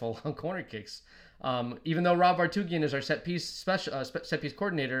dreadful on corner kicks. Even though Rob Vartugian is our set piece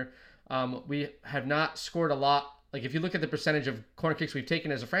coordinator, we have not scored a lot. Like, if you look at the percentage of corner kicks we've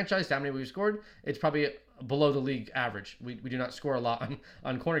taken as a franchise, how many we've scored, it's probably below the league average. We do not score a lot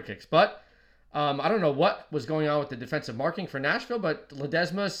on corner kicks. But I don't know what was going on with the defensive marking for Nashville, but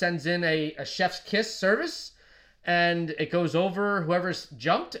Ledesma sends in a chef's kiss service, and it goes over whoever's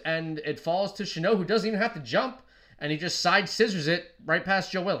jumped, and it falls to Chanot, who doesn't even have to jump, and he just side scissors it right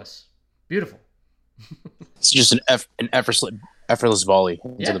past Joe Willis. Beautiful. It's just an effortless volley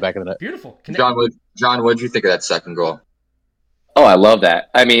into the back of the net. Beautiful. John, what did you think of that second goal? Oh, I love that.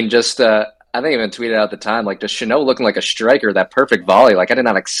 I mean, just I think I even tweeted out at the time, just Chanot looking like a striker, that perfect volley. I did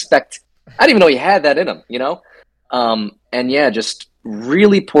not expect. I didn't even know he had that in him, And yeah, just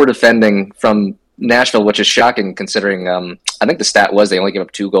really poor defending from Nashville, which is shocking considering I think the stat was they only gave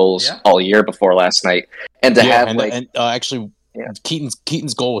up 2 goals all year before last night. And to have actually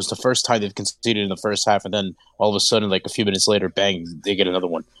Keaton's goal was the first time they've conceded in the first half, and then all of a sudden, like a few minutes later, bang, they get another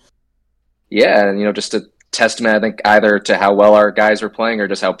one. Yeah, and just a testament, I think, either to how well our guys were playing or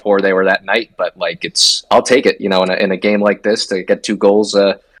just how poor they were that night. But like, I'll take it. In a game like this to get 2 goals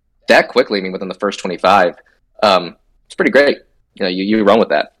that quickly. I mean, within the first 25, it's pretty great. You run with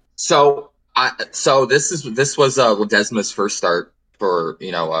that. So this was Ledesma's first start for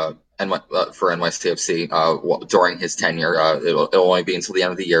for NYCFC during his tenure. It'll only be until the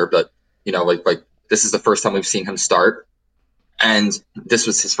end of the year, but this is the first time we've seen him start, and this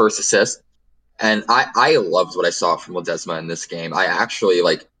was his first assist. And I loved what I saw from Ledesma in this game. I actually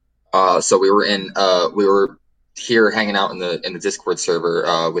so we were here hanging out in the Discord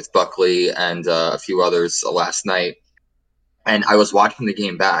server with Buckley and a few others last night, and I was watching the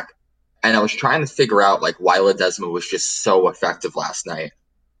game back, and I was trying to figure out why Ledesma was just so effective last night.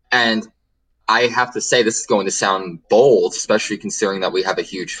 And I have to say, this is going to sound bold, especially considering that we have a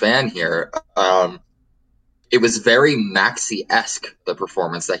huge fan here. It was very Maxey-esque, the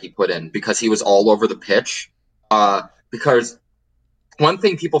performance that he put in, because he was all over the pitch. Because one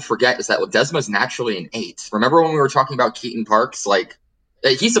thing people forget is that Ledesma is naturally an 8. Remember when we were talking about Keaton Parks?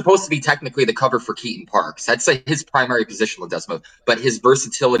 He's supposed to be technically the cover for Keaton Parks. That's his primary position, Ledesma. But his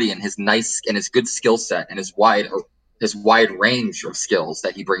versatility and his good skill set and his wide range of skills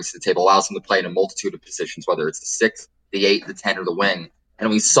that he brings to the table allows him to play in a multitude of positions, whether it's the 6, the 8, the 10, or the wing. And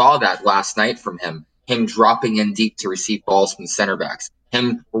we saw that last night from him dropping in deep to receive balls from the center backs,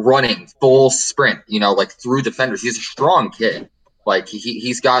 him running full sprint, through defenders. He's a strong kid.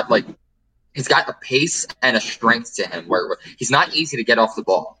 He's got a pace and a strength to him where he's not easy to get off the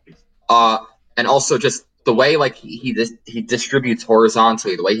ball. And also just the way he distributes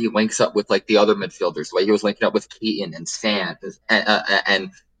horizontally, the way he links up with the other midfielders, the way he was linking up with Keaton and Sand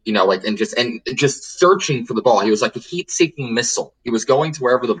and just searching for the ball. He was like a heat-seeking missile. He was going to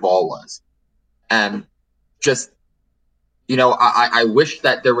wherever the ball was. And just, I wish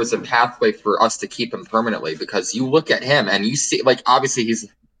that there was a pathway for us to keep him permanently, because you look at him and you see, obviously he's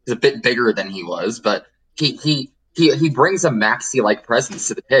a bit bigger than he was, but he brings a Maxey-like presence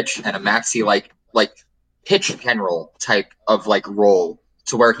to the pitch and a Maxey-like pitch general type of role,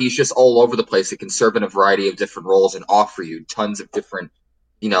 to where he's just all over the place. He can serve in a variety of different roles and offer you tons of different,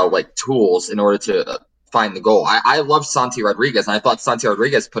 tools in order to find the goal. I love Santi Rodriguez, and I thought Santi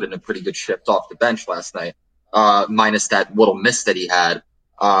Rodriguez put in a pretty good shift off the bench last night, minus that little miss that he had.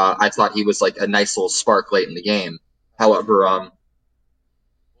 I thought he was a nice little spark late in the game. However,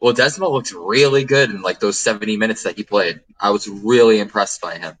 Ledesma looks really good in those 70 minutes that he played. I was really impressed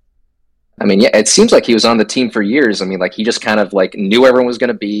by him. I mean, yeah, it seems like he was on the team for years. I mean, he just kind of knew everyone was going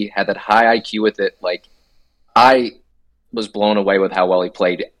to be, had that high IQ with it. I was blown away with how well he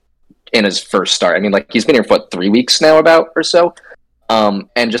played in his first start. I mean, he's been here for 3 weeks now, about or so.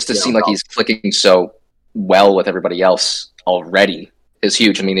 And just to seem like he's clicking so well with everybody else already is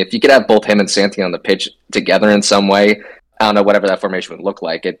huge. I mean, if you could have both him and Santi on the pitch together in some way, I don't know, whatever that formation would look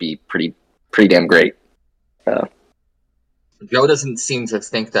like, it'd be pretty damn great. Joe doesn't seem to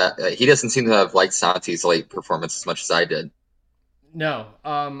think that he doesn't seem to have liked Santi's late performance as much as I did. No,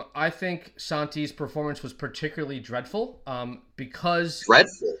 I think Santi's performance was particularly dreadful. Because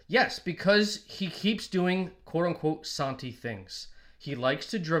yes, because he keeps doing quote unquote Santi things. He likes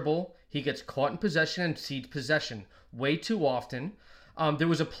to dribble. He gets caught in possession and cedes possession way too often. There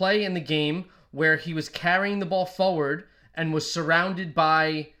was a play in the game where he was carrying the ball forward and was surrounded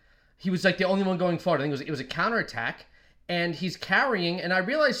by. He was the only one going forward. I think it was a counterattack, and he's carrying. And I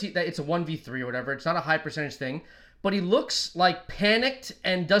realize that it's a 1v3 or whatever. It's not a high percentage thing. But he looks panicked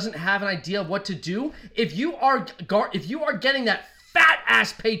and doesn't have an idea of what to do. If you are getting that fat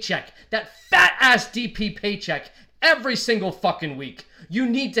ass paycheck, that fat ass DP paycheck every single fucking week, you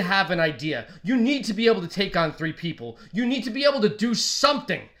need to have an idea. You need to be able to take on 3 people. You need to be able to do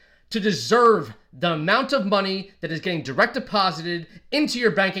something to deserve the amount of money that is getting direct deposited into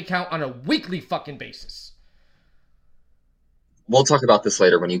your bank account on a weekly fucking basis. We'll talk about this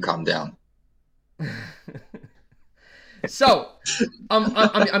later when you calm down. So,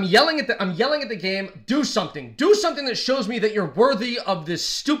 I'm yelling at the game. Do something that shows me that you're worthy of this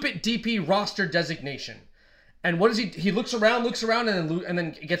stupid DP roster designation. And what does he? He looks around, and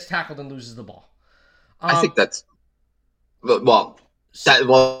then gets tackled and loses the ball. I think that's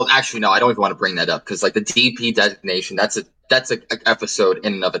actually no. I don't even want to bring that up because the DP designation that's that's a episode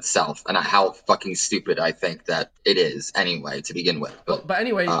in and of itself, and how fucking stupid I think that it is anyway to begin with. But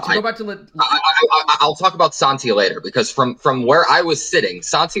anyway, to go back to I'll talk about Santi later, because from where I was sitting,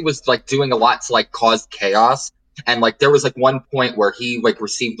 Santi was like doing a lot to like cause chaos, and like there was like one point where he like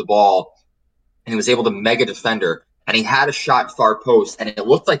received the ball and he was able to mega defender, and he had a shot far post, and it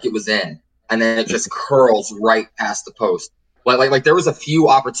looked like it was in, and then it just curls right past the post. Like there was a few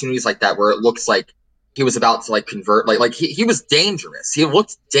opportunities like that where it looks like he was about to like convert. Like he was dangerous. He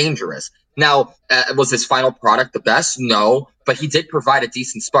looked dangerous. Now, was his final product the best? No, but he did provide a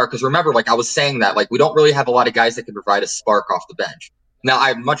decent spark. Because remember, like I was saying that like we don't really have a lot of guys that can provide a spark off the bench. Now,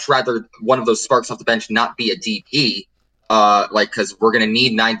 I'd much rather one of those sparks off the bench not be a DP. Because we're gonna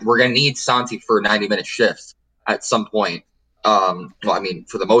need Santi for 90-minute shifts at some point. Well, I mean,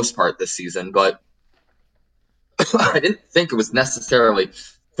 for the most part this season, but I didn't think it was necessarily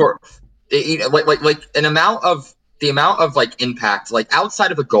for like an amount of like impact, like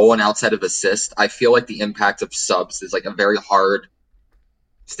outside of a goal and outside of assist. I feel like the impact of subs is like a very hard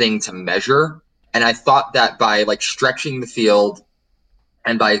thing to measure, and I thought that by like stretching the field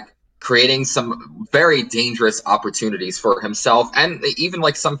and by creating some very dangerous opportunities for himself and even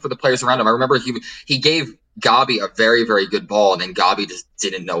like some for the players around him. I remember he gave Gabi a very, very good ball, and then Gabi just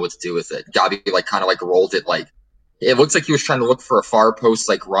didn't know what to do with it. Gabi like kind of like rolled it, like it looks like he was trying to look for a far post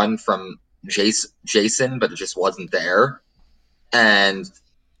like run from Jason, but it just wasn't there. And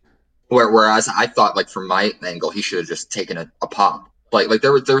whereas I thought like from my angle he should have just taken a pop. Like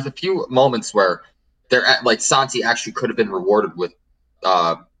there was a few moments where like Santi actually could have been rewarded with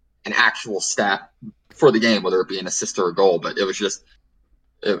an actual stat for the game, whether it be an assist or a goal, but it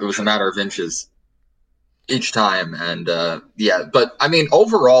was a matter of inches each time. And but I mean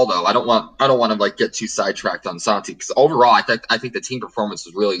overall though, I don't want to like get too sidetracked on Santi, because overall I think the team performance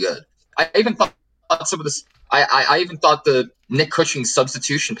was really good. I even thought some of this I even thought the Nick Cushing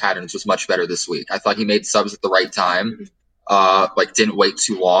substitution patterns was much better this week. I thought he made subs at the right time. Like didn't wait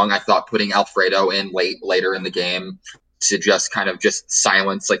too long. I thought putting Alfredo in later in the game to just kind of just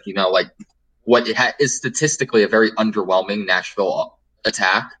silence, like, you know, like what is statistically a very underwhelming Nashville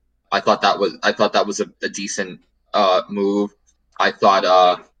attack. I thought that was a decent move. I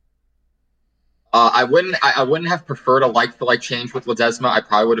thought I wouldn't have preferred a like-for-like change with Ledesma. I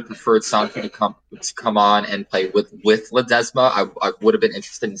probably would have preferred Santi to come on and play with Ledesma. I would have been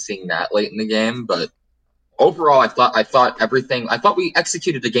interested in seeing that late in the game, but overall, I thought we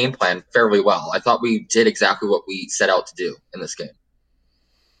executed the game plan fairly well. I thought we did exactly what we set out to do in this game.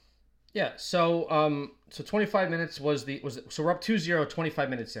 Yeah. So 25 minutes so we're up 2-0, 25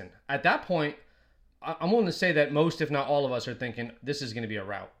 minutes in. At that point, I'm willing to say that most, if not all of us, are thinking this is going to be a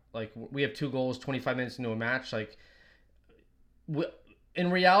rout. Like we have 2 goals, 25 minutes into a match. Like in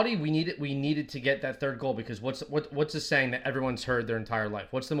reality, we needed to get that third goal, because what's the saying that everyone's heard their entire life?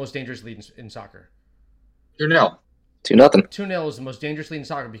 What's the most dangerous lead in soccer? 2-0. 2-0. 2-0 is the most dangerous lead in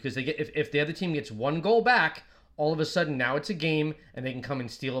soccer, because they get if the other team gets 1 goal back, all of a sudden now it's a game and they can come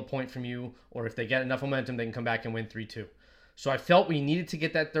and steal a point from you, or if they get enough momentum, they can come back and win 3-2. So I felt we needed to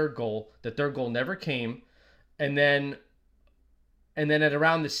get that third goal. The third goal never came, and then at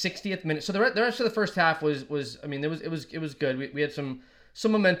around the 60th minute, so the rest of the first half was I mean it was good. We had some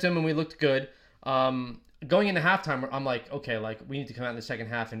momentum and we looked good. Going into halftime, I'm like, okay, like we need to come out in the second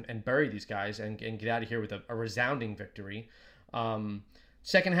half and bury these guys and get out of here with a resounding victory.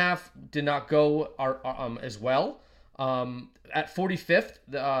 Second half did not go as well. At 45th,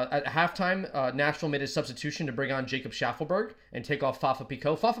 at halftime, Nashville made a substitution to bring on Jacob Schaffelberg and take off Fafa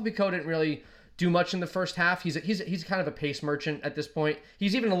Picault. Fafa Picault didn't really do much in the first half. He's kind of a pace merchant at this point.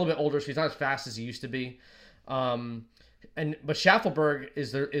 He's even a little bit older, so he's not as fast as he used to be. But Schaffelberg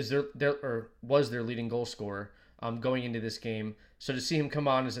was their leading goal scorer going into this game. So to see him come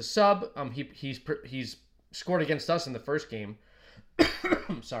on as a sub, he's scored against us in the first game.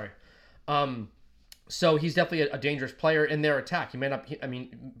 Sorry. So he's definitely a dangerous player in their attack. He may not.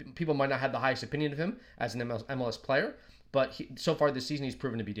 People might not have the highest opinion of him as an MLS player, but so far this season he's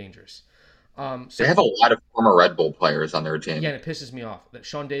proven to be dangerous. So they have a lot of former Red Bull players on their team. Yeah, and it pisses me off that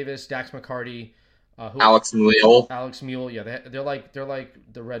Sean Davis, Dax McCarty. Alex Mule, yeah, they're like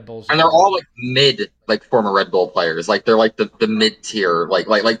the Red Bulls, and they're all like mid, like former Red Bull players. Like they're like the mid tier, like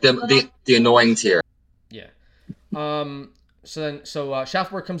the annoying tier. Yeah. So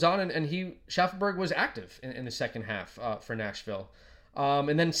Schaffelberg comes on, and Schaffelberg was active in the second half for Nashville.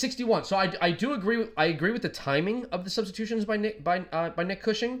 And then 61. So I do agree. I agree with the timing of the substitutions by Nick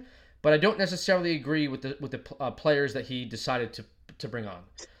Cushing, but I don't necessarily agree with the players that he decided to bring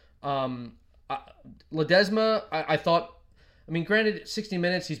on. Ledesma, I thought I mean, granted, 60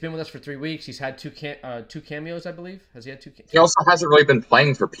 minutes. He's been with us for 3 weeks. He's had two cameos, I believe. Has he had two? He also hasn't really been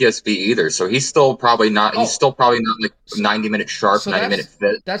playing for PSV either, so he's still probably not. He's still probably not like 90-minute sharp, 90-minute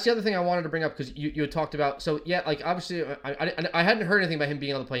fit. That's the other thing I wanted to bring up because you had talked about. So yeah, like obviously, I hadn't heard anything about him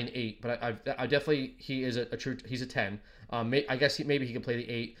being able to play an 8, but I definitely he's a 10. I guess maybe he could play the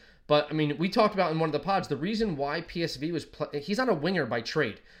 8. But I mean, we talked about in one of the pods the reason why PSV was he's not a winger by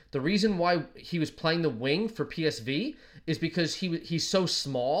trade. The reason why he was playing the wing for PSV is because he's so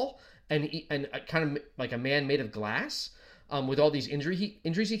small and kind of like a man made of glass. With all these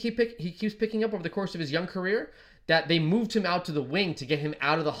injuries he keeps picking up over the course of his young career, that they moved him out to the wing to get him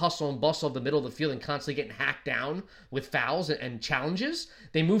out of the hustle and bustle of the middle of the field and constantly getting hacked down with fouls and challenges.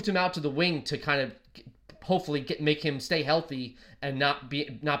 They moved him out to the wing to kind of hopefully make him stay healthy and not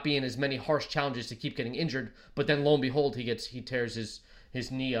be in as many harsh challenges to keep getting injured. But then lo and behold, he tears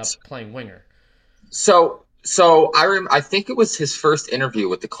his knee up playing winger. So I think it was his first interview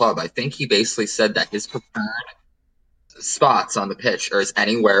with the club. I think he basically said that his preferred spots on the pitch are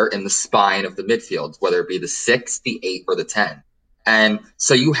anywhere in the spine of the midfield, whether it be the 6, the 8, or the 10. And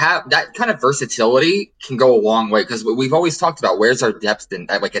so you have that kind of versatility can go a long way, because we've always talked about where's our depth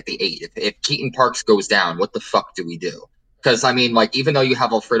at the 8. If Keaton Parks goes down, what the fuck do we do? Because I mean, like, even though you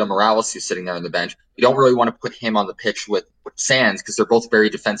have Alfredo Morales who's sitting there on the bench, you don't really want to put him on the pitch with Sands, because they're both very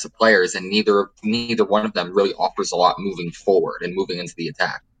defensive players, and neither one of them really offers a lot moving forward and moving into the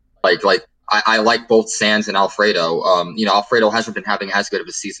attack. I like both Sands and Alfredo. Alfredo hasn't been having as good of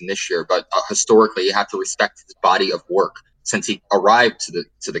a season this year, but historically, you have to respect his body of work since he arrived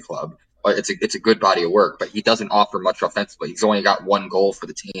to the club. It's a good body of work, but he doesn't offer much offensively. He's only got 1 goal for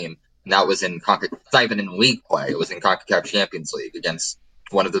the team, and that was in it's not even in league play. It was in CONCACAF Champions League against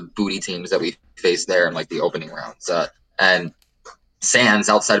one of the booty teams that we faced there in like the opening rounds. And Sands,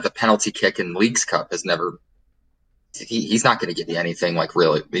 outside of a penalty kick in Leagues Cup, has never. He's not going to give you anything, like,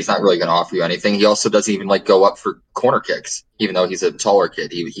 really. He's not really going to offer you anything. He also doesn't even like go up for corner kicks, even though he's a taller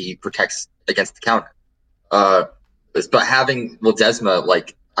kid. He protects against the counter. But having Ledesma,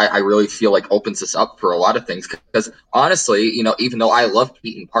 like, I really feel like opens us up for a lot of things, because honestly, even though I love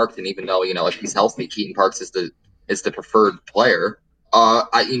Keaton Parks, and even though if he's healthy, Keaton Parks is the preferred player.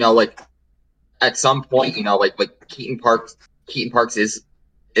 At some point, Keaton Parks is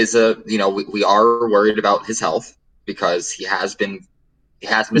a we are worried about his health, because he has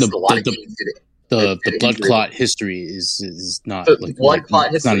missed a lot of games. The blood clot history is not blood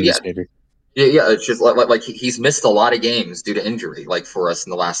clot history. Not in his favor. Yeah, it's just like he's missed a lot of games due to injury, like, for us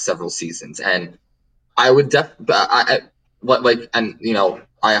in the last several seasons. And I would I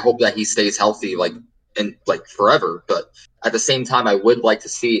hope that he stays healthy, forever. But at the same time, I would like to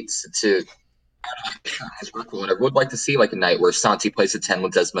see his workload. I would like to see like a night where Santi plays at 10,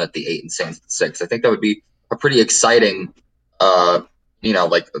 Ledesma at the 8, and Sands at the 6. I think that would be a pretty exciting, a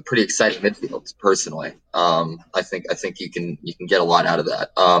pretty exciting midfield. Personally, I think you can get a lot out of that.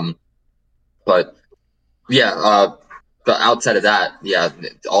 But outside of that,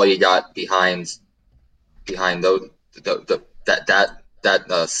 all you got behind those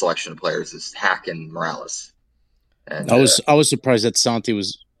that selection of players is Hack and Morales. And I was surprised that Santi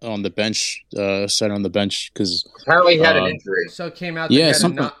was on the bench, sat on the bench, because apparently he had an injury. So it came out that he had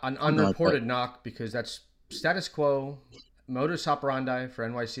an unreported knock, because that's status quo, modus operandi for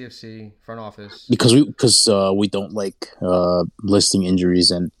NYCFC front office. Because we don't like listing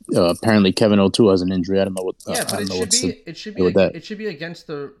injuries, and apparently Kevin O'Toole has an injury. I don't know what. But it should be against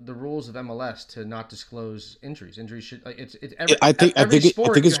the rules of MLS to not disclose injuries. Injuries should I think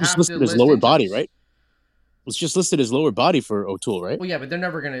it's just listed as lower body, right? It's just listed as lower body for O'Toole, right? Well, yeah, but they're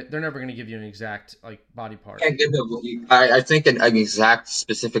never gonna give you an exact body part. I think an exact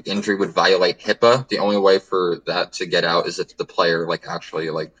specific injury would violate HIPAA. The only way for that to get out is if the player actually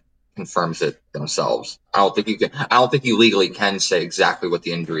confirms it themselves. I don't think you legally can say exactly what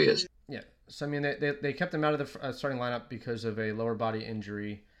the injury is. Yeah, so I mean they kept him out of the starting lineup because of a lower body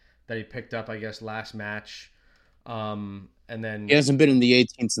injury that he picked up, I guess, last match, and then he hasn't been in the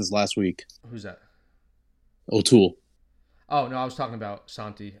 18 since last week. Who's that? O'Toole. Oh no, I was talking about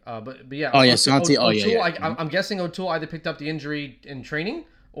Santi. But yeah. Oh yeah, Santi. O'Toole, I'm guessing O'Toole either picked up the injury in training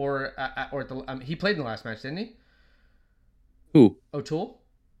or he played in the last match, didn't he? Who? O'Toole?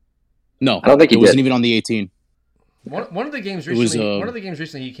 No, I don't think he wasn't even on the 18. One of the games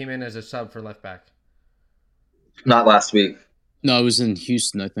recently, he came in as a sub for left back. Not last week. No, it was in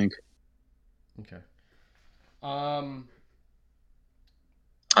Houston, I think. Okay. I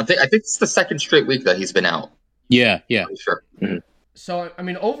think it's the second straight week that he's been out. Yeah. Sure. Mm-hmm. So, I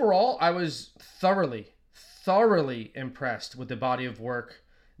mean, overall, I was thoroughly impressed with the body of work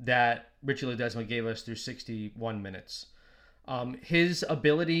that Richie Ledesma gave us through 61 minutes. His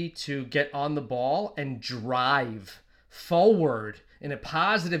ability to get on the ball and drive forward in a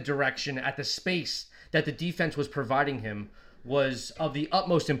positive direction at the space that the defense was providing him was of the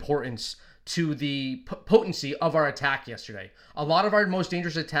utmost importance to the potency of our attack yesterday. A lot of our most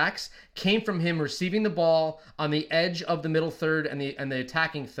dangerous attacks came from him receiving the ball on the edge of the middle third and the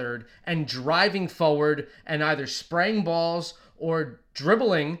attacking third and driving forward and either spraying balls or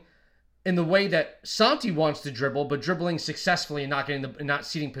dribbling in the way that Santi wants to dribble, but dribbling successfully and not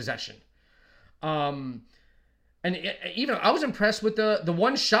ceding possession. Even I was impressed with the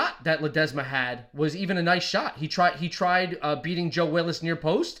one shot that Ledesma had was even a nice shot. He tried beating Joe Willis near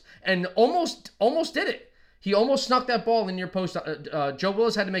post and almost did it. He almost snuck that ball in near post. Joe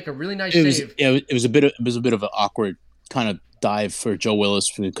Willis had to make a really nice save. It was a bit of an awkward kind of dive for Joe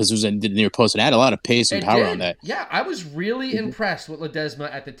Willis because it was in the near post and had a lot of pace and power on that. Yeah, I was really impressed with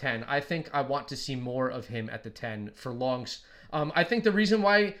Ledesma at the 10. I think I want to see more of him at the 10 for longs. I think the reason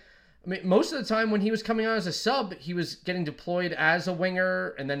why. I mean, most of the time when he was coming on as a sub, he was getting deployed as a winger,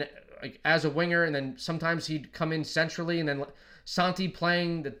 and then sometimes he'd come in centrally, and then Santi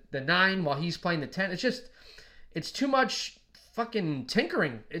playing the 9 while he's playing the 10. It's too much fucking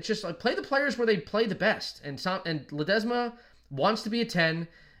tinkering. It's just like play the players where they play the best. And Ledesma wants to be a 10,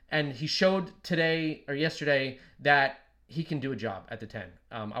 and he showed yesterday that he can do a job at the 10.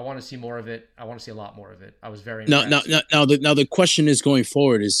 I want to see more of it. I want to see a lot more of it. I was very impressed. Now the question is going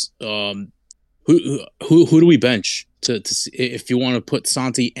forward is who do we bench to if you want to put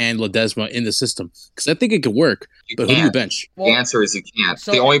Santi and Ledesma in the system? Because I think it could work, but who do you bench? Well, the answer is you can't.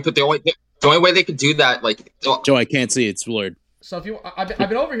 So, the only way they could do that, like Joe, I can't see it's blurred. So I've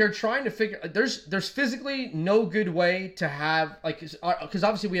been over here trying to figure. There's physically no good way to have because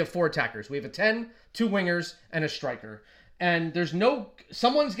obviously we have 4 attackers. We have a 10, 2 wingers, and a striker. And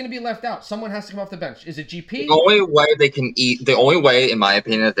someone's going to be left out. Someone has to come off the bench. Is it GP? The only way, in my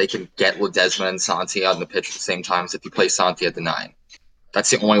opinion, that they can get Ledesma and Santi on the pitch at the same time is if you play Santi at the 9. That's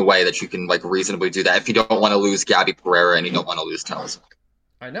the only way that you can reasonably do that. If you don't want to lose Gabby Pereira and you don't want to lose Talis.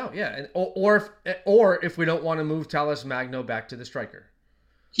 I know, yeah. And, or if we don't want to move Talis Magno back to the striker.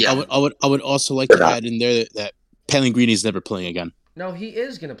 Yeah. I would also like to add in there that Pellegrini's never playing again. No, he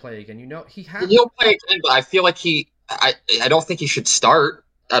is going to play again. He has. He'll play again, but I feel like I don't think he should start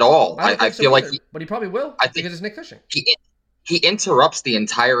at all. I feel like but he probably will. I think it's Nick Cushing. He interrupts the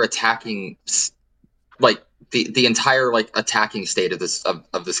entire attacking, the entire attacking state of this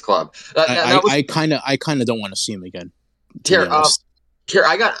club. I kind of don't want to see him again. Here,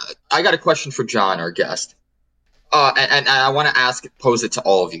 I got a question for John, our guest, and I want to pose it to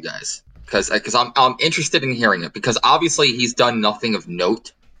all of you guys because I'm interested in hearing it because obviously he's done nothing of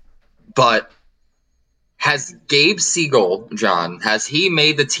note, but. Has Gabe Siegel, John, has he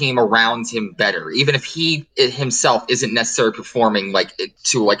made the team around him better, even if he himself isn't necessarily performing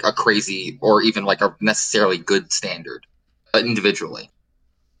to a crazy or even a necessarily good standard individually?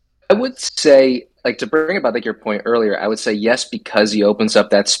 I would say, to bring about your point earlier, I would say yes because he opens up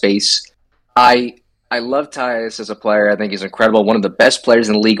that space. I love Tyus as a player. I think he's incredible. One of the best players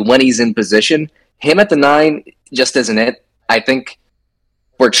in the league when he's in position. Him at the 9 just isn't it. I think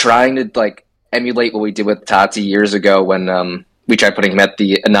we're trying to emulate what we did with Tati years ago when we tried putting him at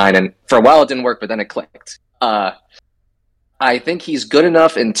the 9, and for a while it didn't work, but then it clicked. I think he's good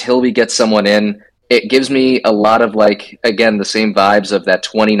enough until we get someone in. It gives me a lot of again, the same vibes of that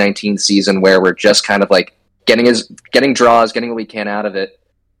 2019 season where we're just kind of getting draws, getting what we can out of it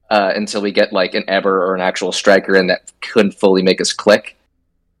until we get an Eber or an actual striker in that couldn't fully make us click.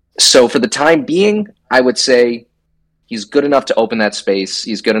 So for the time being, I would say he's good enough to open that space.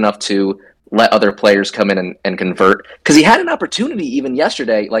 He's good enough to let other players come in and convert. Because he had an opportunity even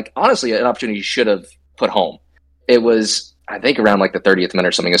yesterday, honestly, an opportunity he should have put home. It was, I think, around the 30th minute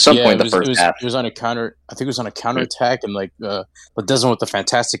or something. At some point in the first half. It was on a counter. I think it was on a counter attack and Ledesma with a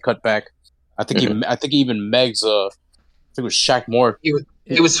fantastic cutback. I think even Megs, I think it was Shaq Moore. He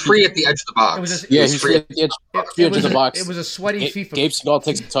was free at the edge of the box. He was free at the edge of the box. It was a sweaty FIFA. Gabe Seagal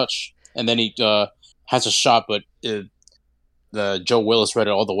takes a touch and then he has a shot, but Joe Willis read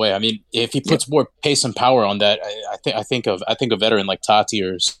it all the way. I mean, if he puts more pace and power on that, I think a veteran like Tati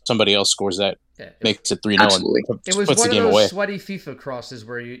or somebody else scores that, makes it 3-0 and it was puts one the game of those away. Sweaty FIFA crosses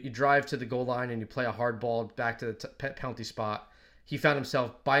where you drive to the goal line and you play a hard ball back to the penalty spot. He found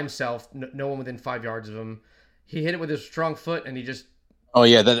himself by himself, no one within 5 yards of him. He hit it with his strong foot and he just.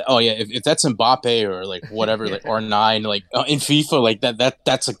 If that's Mbappe or whatever, R9, in FIFA,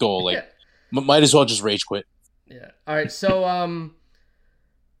 that's a goal. Might as well just rage quit. Yeah. All right. So,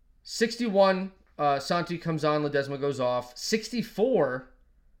 61, Santi comes on, Ledesma goes off. 64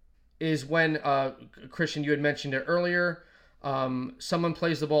 is when, Christian, you had mentioned it earlier. Someone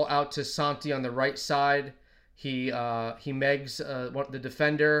plays the ball out to Santi on the right side. He megs the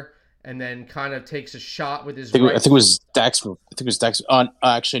defender and then kind of takes a shot with his right. I think it was Dax.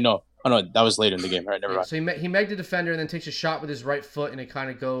 Actually, no. Oh, no, that was later in the game. All right, never mind. So he megged the defender and then takes a shot with his right foot, and it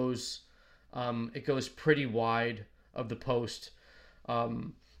kind of goes pretty wide of the post.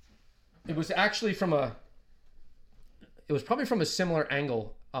 It was actually probably from a similar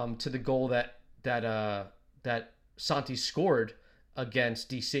angle to the goal that Santi scored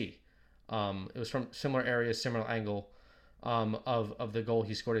against DC. It was from similar areas, similar angle of the goal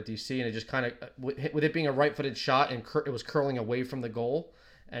he scored at DC, and it just kind of, with it being a right-footed shot, and it was curling away from the goal,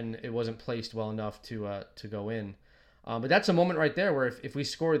 and it wasn't placed well enough to go in. But that's a moment right there where if we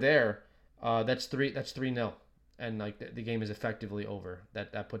score there, that's 3-0. And like the game is effectively over.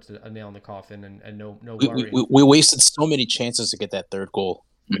 That puts a nail in the coffin, and no worry. We wasted so many chances to get that third goal.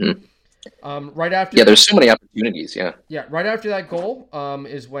 Mm-hmm. Right after, there's so many opportunities. Yeah, right after that goal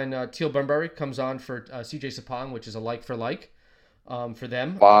is when Teal Bunbury comes on for CJ Sapong, which is a like for like for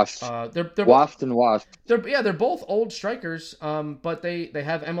them. Washed. They're washed and washed. They're both old strikers, but they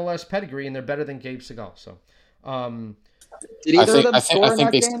have MLS pedigree and they're better than Gabe Segal. So, did either of them score in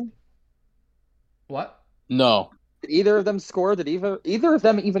that game? What? No. Did either of them score? Did either of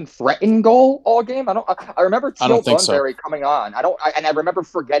them even threaten goal all game? I remember Teal Bunbury coming on. I remember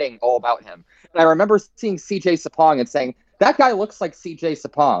forgetting all about him. And I remember seeing CJ Sapong and saying, that guy looks like CJ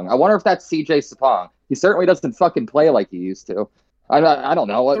Sapong. I wonder if that's CJ Sapong. He certainly doesn't fucking play like he used to. I don't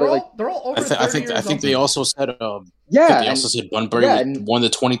know. They're all over 30 years I think they also said they also said Bunbury won the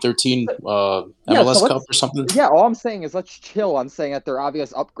 2013 MLS Cup or something. Yeah, all I'm saying is let's chill on saying that they're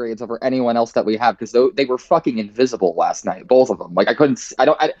obvious upgrades over anyone else that we have, because they were fucking invisible last night, both of them. Like I couldn't.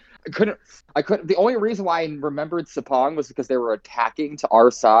 The only reason why I remembered Sapong was because they were attacking to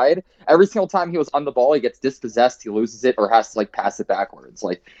our side. Every single time he was on the ball, he gets dispossessed, he loses it, or has to like pass it backwards.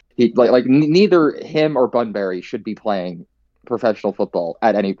 Like neither him or Bunbury should be playing professional football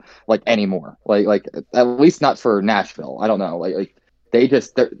at anymore. Like at least not for Nashville. I don't know. Like they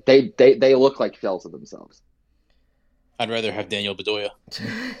look like shells of themselves. I'd rather have Daniel Bedoya.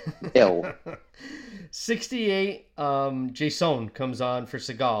 Ill. 68. Jason comes on for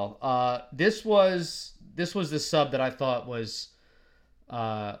Segal. This was the sub that I thought was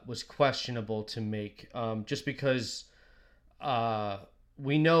questionable to make. Just because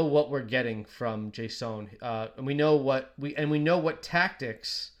we know what we're getting from Jason, and we know what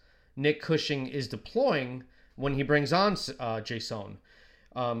tactics Nick Cushing is deploying when he brings on Jason.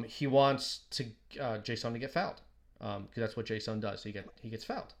 He wants Jason to get fouled, because that's what Jason does. He gets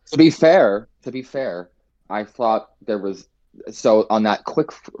fouled. To be fair, I thought there was on that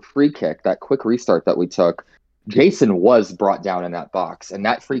quick free kick, that quick restart that we took, Jason was brought down in that box, and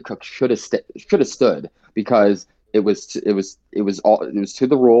that free kick should have stood, because it was to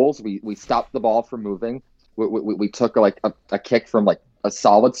the rules. We stopped the ball from moving. We took a kick from like a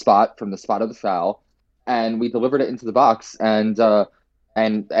solid spot from the spot of the foul, and we delivered it into the box. And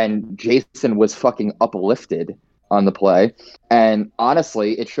Jason was fucking uplifted on the play. And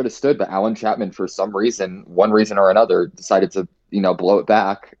honestly, it should have stood, but Alan Chapman, for some reason, one reason or another, decided to blow it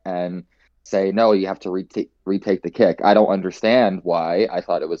back and say, no, you have to retake the kick. I don't understand why. I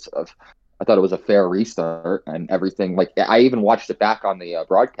thought it was a fair restart and everything. Like, I even watched it back on the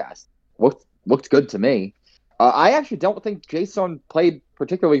broadcast. Looked good to me. I actually don't think Jason played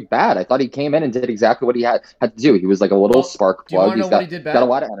particularly bad. I thought he came in and did exactly what he had to do. He was like a little spark plug. He's got a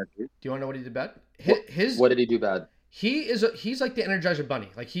lot of energy. Do you want to know what he did bad? What did he do bad? He's like the Energizer Bunny.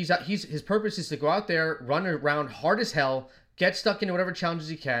 Like his purpose is to go out there, run around hard as hell, get stuck into whatever challenges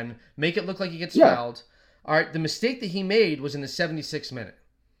he can, make it look like he gets fouled. All right, the mistake that he made was in the 76th minute.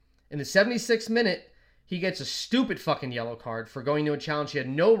 In the 76th minute, he gets a stupid fucking yellow card for going to a challenge he had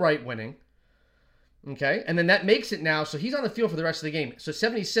no right winning. Okay? And then that makes it now, so he's on the field for the rest of the game. So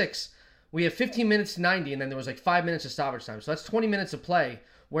 76, we have 15 minutes to 90, and then there was like 5 minutes of stoppage time. So that's 20 minutes of play,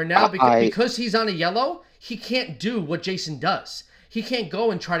 where now because he's on a yellow, he can't do what Jason does. He can't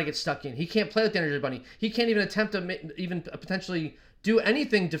go and try to get stuck in. He can't play with the Energy Bunny. He can't even attempt to even potentially do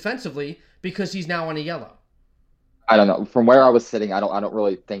anything defensively because he's now on a yellow. I don't know. From where I was sitting, I don't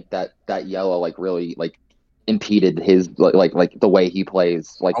really think that yellow really impeded his like the way he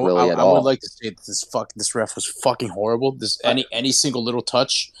plays at all. I would like to say that this ref was fucking horrible. Any single little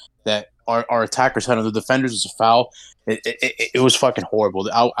touch that our attackers had on the defenders was a foul. It was fucking horrible.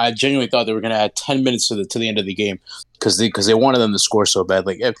 I genuinely thought they were going to add 10 minutes to the end of the game because they wanted them to score so bad.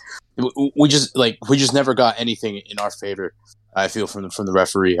 We just never got anything in our favor. I feel from the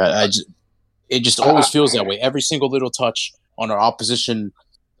referee. It just always feels that way. Every single little touch on our opposition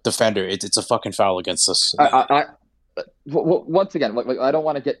defender, it's a fucking foul against us. once again, like I don't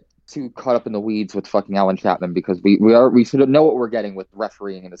want to get too caught up in the weeds with fucking Alan Chapman because we should know what we're getting with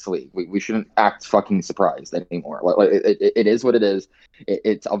refereeing in this league. We shouldn't act fucking surprised anymore. Like it is what it is.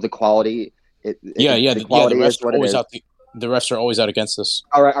 It's of the quality. The quality is what it is. The refs are always out against us.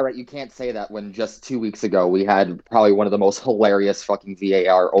 All right. You can't say that when just 2 weeks ago we had probably one of the most hilarious fucking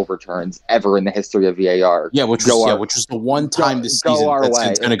VAR overturns ever in the history of VAR. Yeah, which was the one time this season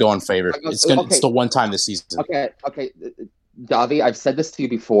it's going to go in favor. It's the one time this season. Okay. Davi, I've said this to you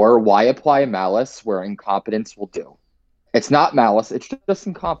before. Why apply malice where incompetence will do? It's not malice. It's just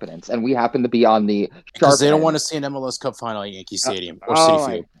incompetence. And we happen to be on the because they don't want to see an MLS Cup final at Yankee Stadium or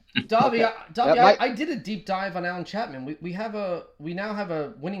Citi Field. Davi, I did a deep dive on Alan Chapman. We now have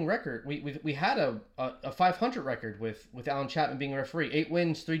a winning record. We had a 500 record with Alan Chapman being a referee. 8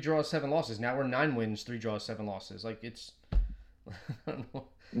 wins, 3 draws, 7 losses. Now we're 9 wins, 3 draws, 7 losses. Like it's. I don't know.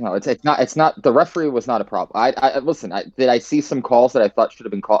 No, it's not. The referee was not a problem. I listen. Did I see some calls that I thought should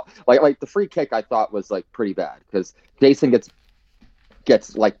have been called? Like the free kick, I thought was like pretty bad because Jason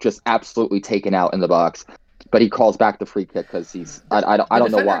gets like just absolutely taken out in the box, but he calls back the free kick because he's. I don't know why. The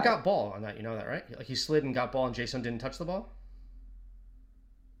defender got ball on that. You know that, right? Like he slid and got ball, and Jason didn't touch the ball.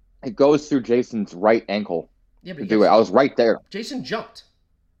 It goes through Jason's right ankle. Yeah, but I was right there. Jason jumped.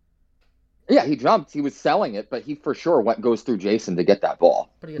 Yeah, he jumped. He was selling it, but he for sure goes through Jason to get that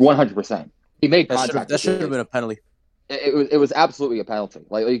ball. 100%. He made contact. That should have been a penalty. It was absolutely a penalty.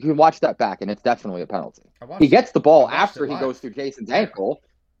 Like you can watch that back, and it's definitely a penalty. He gets the ball after he goes through Jason's ankle.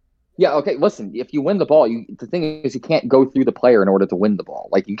 Yeah. Okay. Listen, if you win the ball, the thing is you can't go through the player in order to win the ball.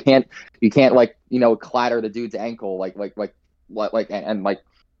 Like you can't like clatter the dude's ankle and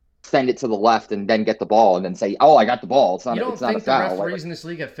send it to the left and then get the ball and then say, "Oh, I got the ball." It's not. You don't it's not think a foul. the referees in this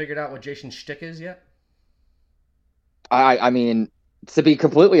league have figured out what Jason's shtick is yet? I mean, to be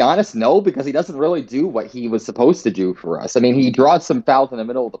completely honest, no, because he doesn't really do what he was supposed to do for us. I mean, he draws some fouls in the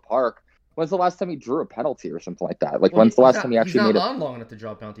middle of the park. When's the last time he drew a penalty or something like that? When's the last time he actually made He's not on long enough to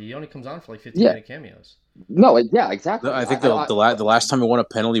draw a penalty. He only comes on for like 15-minute cameos. No, yeah, exactly. I think the last time he won a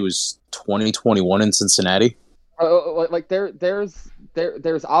penalty was 2021 in Cincinnati.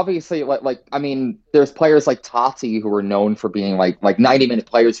 There's obviously I mean there's players like Tati who are known for being like 90-minute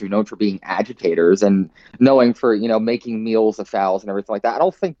players who are known for being agitators and knowing for making meals of fouls and everything like that. I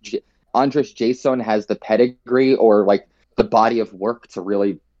don't think Andres Jason has the pedigree or like the body of work to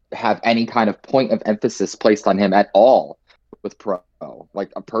really have any kind of point of emphasis placed on him at all with pro.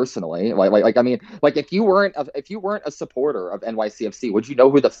 Personally, I mean, if you weren't a supporter of NYCFC, would you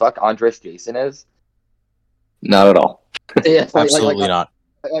know who the fuck Andres Jason is? Not at all. Yeah, absolutely not.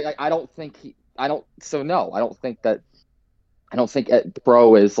 I don't think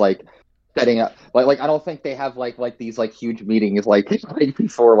pro is like setting up I don't think they have like these like huge meetings like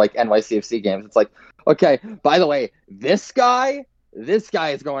before like NYCFC games. It's like, okay, by the way, this guy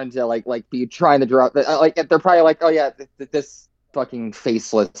is going to like be trying to draw they're probably like, oh yeah, this fucking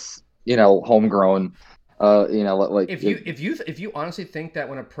faceless homegrown if you honestly think that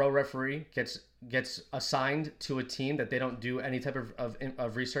when a pro referee gets assigned to a team that they don't do any type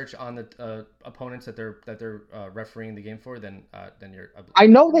of research on the opponents that they're refereeing the game for, then you're. I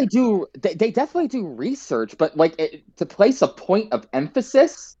know they do. They definitely do research, but to place a point of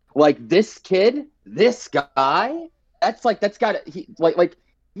emphasis, like this kid, this guy, that's got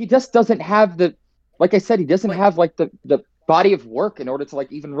he just doesn't have the. Like I said, he doesn't have the body of work in order to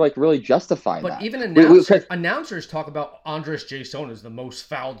even really justify that. But even announcers talk about Andres Jason as the most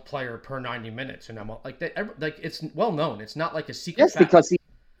fouled player per 90 minutes, and I'm like it's well known. It's not like a secret. Yes,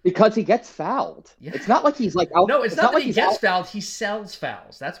 because he gets fouled. Yeah. It's not like he's like out. No, it's not that he gets fouled. He sells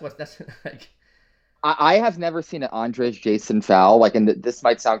fouls. That's like. I have never seen an Andres Jason foul. And this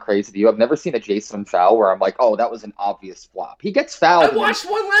might sound crazy to you. I've never seen a Jason foul where I'm like, oh, that was an obvious flop. He gets fouled. I watched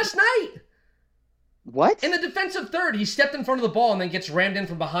one last night. What? In the defensive third, he stepped in front of the ball and then gets rammed in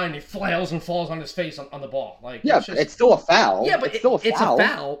from behind. He flails and falls on his face on the ball. It's still a foul. Yeah, but it's a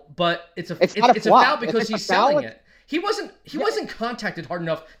foul. But it's a foul because he's selling it. He wasn't contacted hard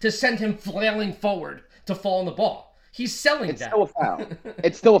enough to send him flailing forward to fall on the ball. He's selling that. Still a foul.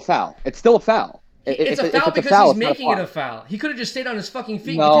 It's still a foul. It's still a foul. It's a foul because he's making it a foul. He could have just stayed on his fucking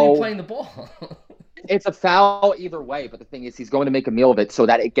feet and continued playing the ball. It's a foul either way, but the thing is he's going to make a meal of it so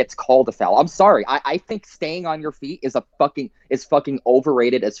that it gets called a foul. I'm sorry. I think staying on your feet is fucking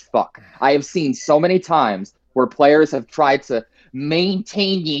overrated as fuck. I have seen so many times where players have tried to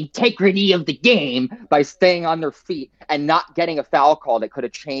maintain the integrity of the game by staying on their feet and not getting a foul call that could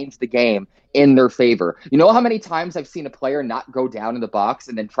have changed the game in their favor. You know how many times I've seen a player not go down in the box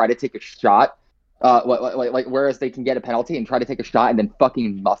and then try to take a shot? Whereas they can get a penalty and try to take a shot and then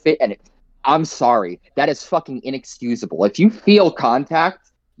fucking muff it, and I'm sorry. That is fucking inexcusable. If you feel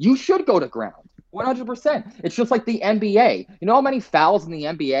contact, you should go to ground. 100%. It's just like the NBA. You know how many fouls in the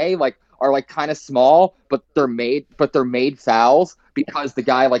NBA are like kind of small, but they're made fouls because the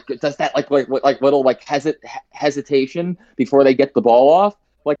guy like does that like little like hesitation before they get the ball off.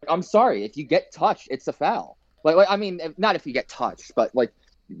 Like, I'm sorry, if you get touched, it's a foul. Like I mean, not if you get touched, but like,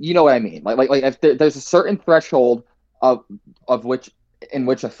 you know what I mean. Like if there's a certain threshold of which in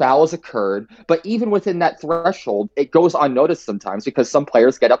which a foul has occurred, but even within that threshold, it goes unnoticed sometimes because some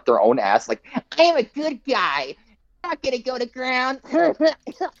players get up their own ass like, I am a good guy, I'm not gonna go to ground. And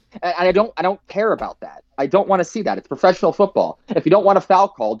I don't care about that. I don't want to see that. It's professional football. If you don't want a foul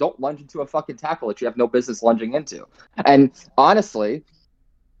call, don't lunge into a fucking tackle that you have no business lunging into. And honestly,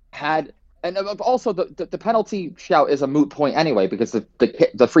 also the penalty shout is a moot point anyway because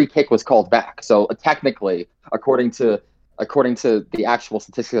the free kick was called back. So technically, according to the actual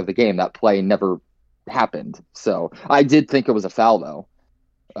statistics of the game, that play never happened. So I did think it was a foul, though.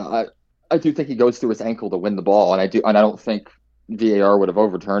 I do think he goes through his ankle to win the ball, and I don't think VAR would have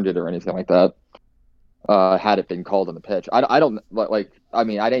overturned it or anything like that had it been called on the pitch. I don't like. I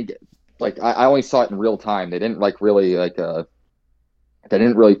mean, I didn't get like I only saw it in real time. They didn't really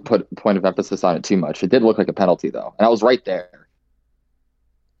put a point of emphasis on it too much. It did look like a penalty though, and I was right there.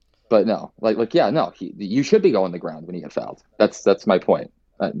 But no, you should be going the ground when you get fouled. That's my point.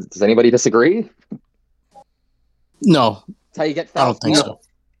 Does anybody disagree? No, that's how you get fouled. I don't think so.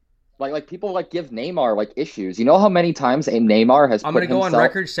 Like people like give Neymar like issues. You know how many times Neymar has? I'm going to go on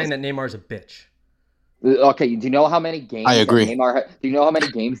record saying that Neymar's a bitch. Okay, do you know how many games? I agree. Do you know how many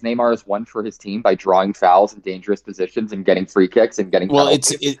games Neymar has won for his team by drawing fouls in dangerous positions and getting free kicks and getting? Well,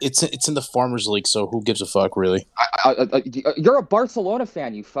 penalties? it's in the Farmers League, so who gives a fuck, really? You're a Barcelona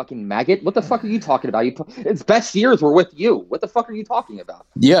fan, you fucking maggot. What the fuck are you talking about? Its best years were with you. What the fuck are you talking about?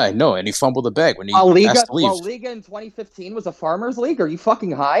 Yeah, I know, and he fumbled the bag when he asked to leave. La Liga in 2015 was a Farmers League. Are you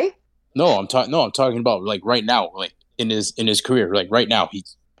fucking high? No, I'm talking about like right now, like in his career, like right now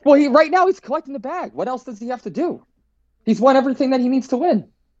right now he's collecting the bag. What else does he have to do? He's won everything that he needs to win,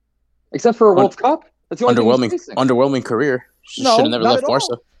 except for a World Cup. That's the only underwhelming career. No, should have never left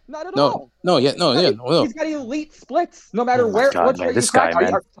Barca. Not at all. He's got elite splits, no matter where. God, man, this guy,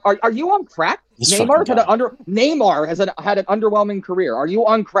 man. Are you on crack? Neymar had an underwhelming career. Are you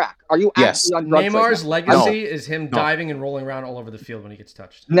on crack? Are you actually on drugs? Neymar's legacy is him diving and rolling around all over the field when he gets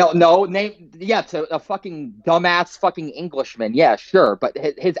touched. To a fucking dumbass fucking Englishman. Yeah, sure, but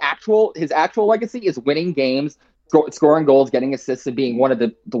his actual legacy is winning games, scoring goals, getting assists, and being one of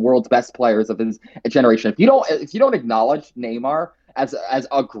the world's best players of his generation. If you don't acknowledge Neymar as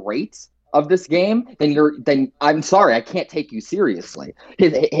a great of this game, then I'm sorry, I can't take you seriously.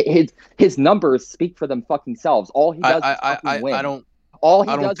 His numbers speak for them fucking selves. All he does is win. All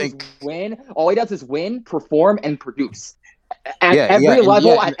he does is win, perform, and produce. At every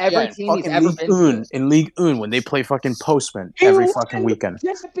level, at every team he's ever been to. In League One, when they play fucking postman every fucking weekend.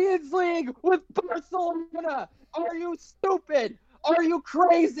 Champions League with Barcelona. Are you stupid? Are you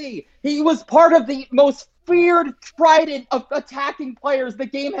crazy? He was part of the most feared trident of attacking players the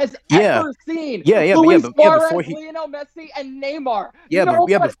game has ever seen. Luis Suarez, Lionel Messi, and Neymar.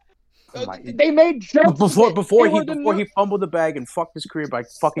 They made jokes before he fumbled the bag and fucked his career by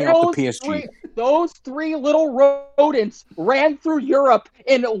fucking up the PSG. Those three little rodents ran through Europe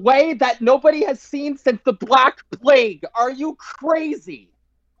in a way that nobody has seen since the Black Plague. Are you crazy?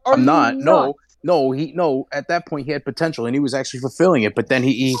 I'm not. No. At that point, he had potential, and he was actually fulfilling it. But then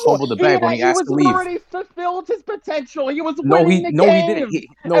he fumbled the bag when he asked to leave. He already fulfilled his potential. He was winning the game. He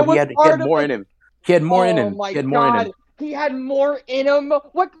had more in him. He had more in him. He had more in him.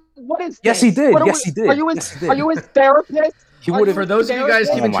 What is this? Yes, he did. He did. Are you his therapist? For those of you guys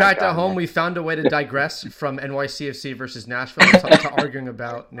keeping track at home, we found a way to digress from NYCFC versus Nashville to arguing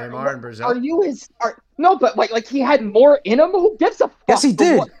about Neymar and Brazil. Are you his? No, but like he had more in him. Who gives a fuck? Yes, he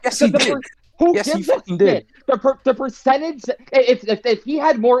did. Who gives a shit? The percentage. If he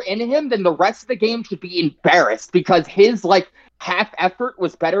had more in him, then the rest of the game should be embarrassed because his half effort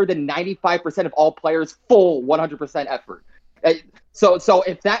was better than 95% of all players' full 100% effort. So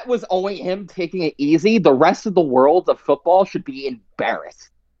if that was only him taking it easy, the rest of the world of football should be embarrassed.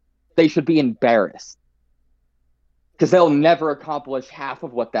 They should be embarrassed. Because they'll never accomplish half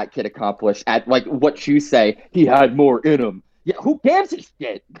of what that kid accomplished at what you say, he had more in him. Yeah, who gives a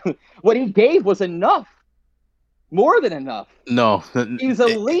shit? What he gave was enough. More than enough. No. He's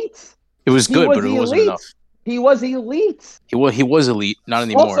elite. It was good, but it wasn't enough. He was elite. He was elite, not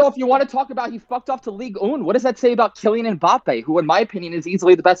anymore. Also, if you want to talk about he fucked off to Ligue 1, what does that say about Kylian Mbappe, who in my opinion is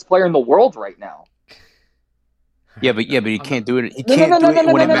easily the best player in the world right now? Yeah, but he can't do it. He No, can't do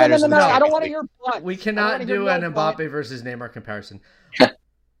it when it matters. no. I don't want to hear butt. We cannot do an Mbappe versus Neymar comparison.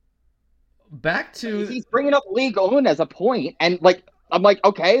 Back to he's bringing up League One as a point, and like I'm like,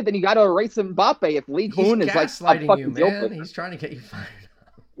 okay, then you got to erase Mbappe if League One is like a gaslighting you, fucking man. He's trying to get you fired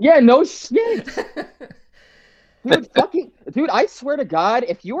up. Yeah, no shit. Dude, I swear to God,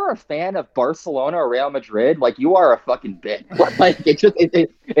 if you are a fan of Barcelona or Real Madrid, like you are a fucking bitch. Like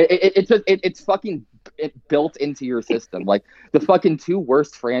it's fucking built into your system. Like the fucking two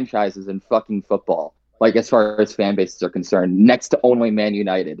worst franchises in fucking football. Like as far as fan bases are concerned, next to only Man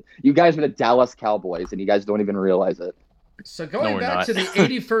United. You guys are the Dallas Cowboys, and you guys don't even realize it. So going back to the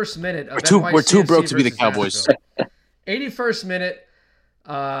 81st minute of we're too broke to be the Cowboys. 81st minute,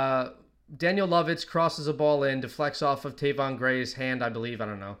 Daniel Lovitz crosses a ball in, deflects off of Tavon Gray's hand, I believe, I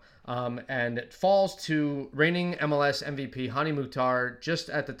don't know, and it falls to reigning MLS MVP Hani Mukhtar just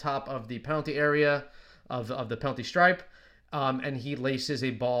at the top of the penalty area of the penalty stripe, and he laces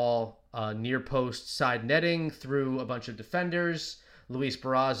a ball near post side netting through a bunch of defenders. Luis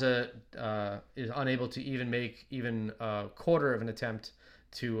Barraza is unable to even make even a quarter of an attempt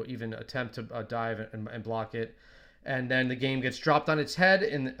to dive and block it. And then the game gets dropped on its head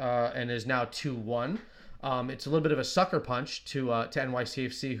and is now 2-1. It's a little bit of a sucker punch to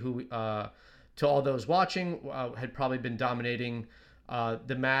NYCFC, who, to all those watching, had probably been dominating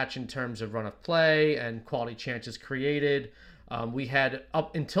the match in terms of run of play and quality chances created. We had,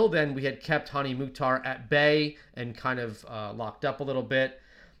 up until then, we had kept Hani Mukhtar at bay and kind of locked up a little bit.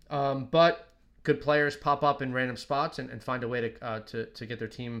 But good players pop up in random spots and find a way to get their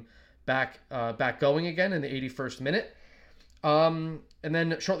team back going again in the 81st minute. And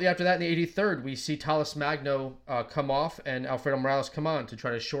then shortly after that, in the 83rd, we see Talis Magno come off and Alfredo Morales come on to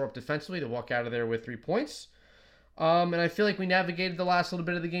try to shore up defensively to walk out of there with 3 points. And I feel like we navigated the last little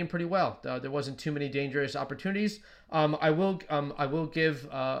bit of the game pretty well. There wasn't too many dangerous opportunities. I will give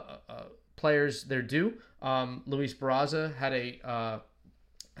players their due. Luis Barraza had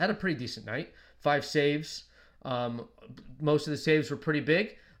a pretty decent night. 5 saves. Most of the saves were pretty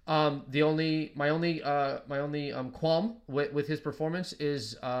big. My only qualm with his performance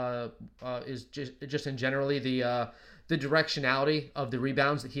is just in generally the directionality of the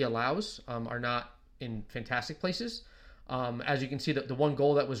rebounds that he allows are not in fantastic places. As you can see, the one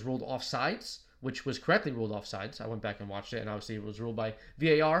goal that was ruled offsides, which was correctly ruled offsides. I went back and watched it, and obviously it was ruled by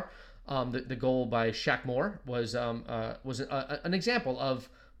VAR. The goal by Shaq Moore was an example of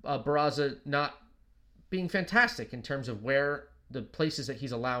Barraza not being fantastic in terms of where the places that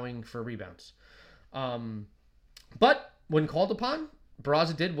he's allowing for rebounds. But when called upon,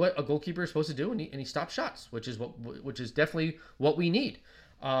 Barraza did what a goalkeeper is supposed to do, and he stopped shots, which is definitely what we need.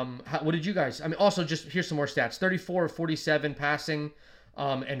 What did you guys? I mean, also just here's some more stats: 34 of 47 passing,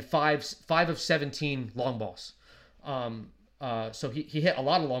 and 5 of 17 long balls. So he hit a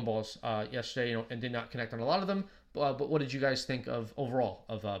lot of long balls yesterday, and did not connect on a lot of them. But what did you guys think of overall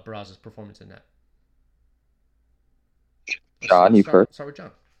of Barraza's performance in that? John, you first. Start with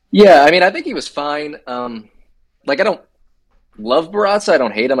John. Yeah, I mean, I think he was fine. I don't love Barraza. I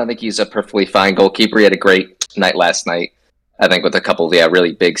don't hate him. I think he's a perfectly fine goalkeeper. He had a great night last night. I think with a couple of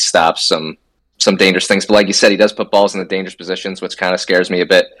really big stops, some dangerous things. But like you said, he does put balls in the dangerous positions, which kind of scares me a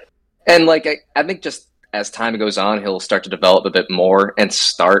bit. And I think just as time goes on, he'll start to develop a bit more and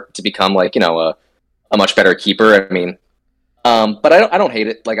start to become a much better keeper. I mean, but I don't hate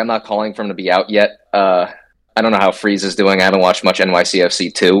it. I'm not calling for him to be out yet. I don't know how Freeze is doing. I haven't watched much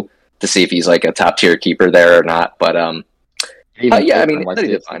NYCFC 2 to see if he's a top tier keeper there or not. But yeah, I mean,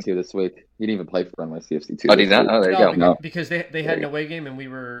 NYCFC 2 this week. He didn't even play for NYCFC 2. Oh, did he not? Oh, there you go. No. Because they had an away game and we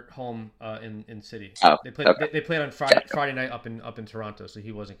were home in Citi. Oh, they played okay. they played on Friday night up in Toronto, so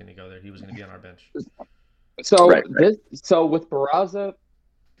he wasn't going to go there. He was going to be on our bench. So Right. So with Barraza,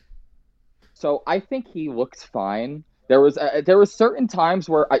 so I think he looks fine. There was certain times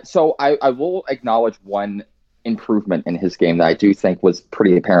where I will acknowledge one improvement in his game that I do think was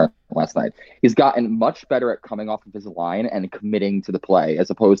pretty apparent last night. He's gotten much better at coming off of his line and committing to the play, as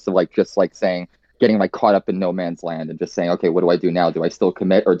opposed to just saying, getting caught up in no man's land and just saying, okay, what do I do now? Do I still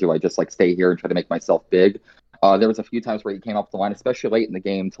commit, or do I just stay here and try to make myself big? There was a few times where he came up the line, especially late in the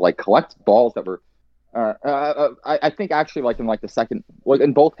game, to collect balls that were I think actually in the second,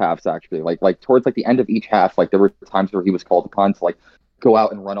 in both halves actually, towards the end of each half, there were times where he was called upon to go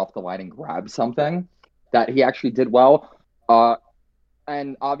out and run off the line and grab something that he actually did well.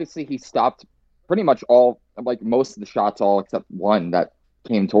 And obviously he stopped pretty much all, most of the shots, all except one that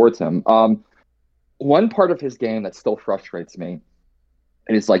came towards him. One part of his game that still frustrates me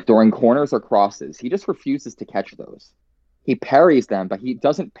is during corners or crosses, he just refuses to catch those. he parries them, but he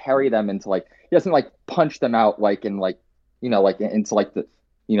doesn't parry them into like he doesn't like punch them out like in like like into like the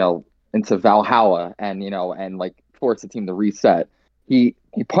into Valhalla and and like force the team to reset. He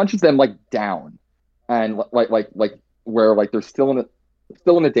punches them like down and like where like they're still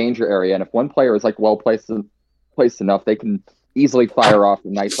in a danger area, and if one player is like well placed enough, they can easily fire off a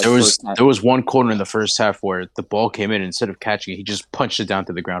nice. Like, there was one corner in the first half where the ball came in, and instead of catching it, he just punched it down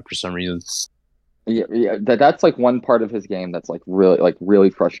to the ground for some reason. Yeah, that's like one part of his game that's like really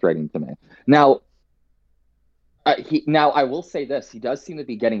frustrating to me. Now, I will say this: he does seem to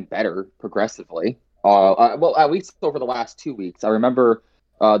be getting better progressively. Well, at least over the last 2 weeks. I remember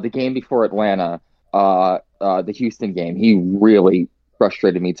the game before Atlanta, the Houston game. He really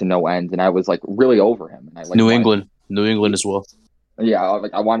frustrated me to no end, and I was like really over him. And I like New England as well. Yeah,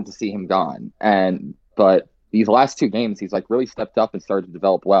 I wanted to see him gone, but these last 2 games, he's like really stepped up and started to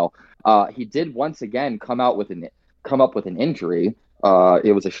develop well. He did once again come up with an injury.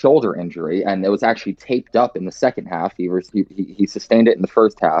 It was a shoulder injury, and it was actually taped up in the second half. He sustained it in the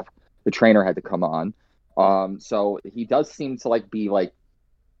first half. The trainer had to come on. So he does seem to like be like.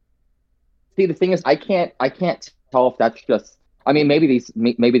 See, the thing is, I can't tell if that's just. I mean, maybe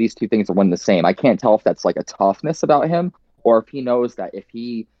these 2 things are one and the same. I can't tell if that's like a toughness about him, or if he knows that if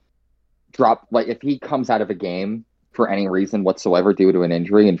he comes out of a game for any reason whatsoever due to an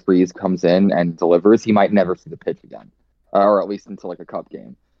injury and Freeze comes in and delivers, he might never see the pitch again, or at least until like a cup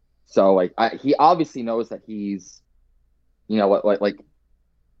game. So like he obviously knows that he's, like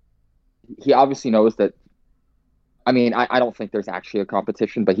he obviously knows that. I mean, I don't think there's actually a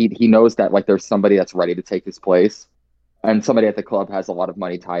competition, but he knows that like there's somebody that's ready to take his place, and somebody at the club has a lot of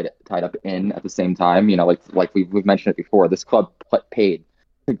money tied up in at the same time. Like we've mentioned it before. This club paid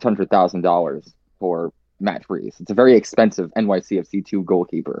 $600,000 for Matt Freeze. It's a very expensive NYCFC 2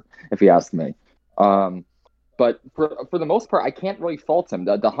 goalkeeper, if you ask me. But for the most part, I can't really fault him.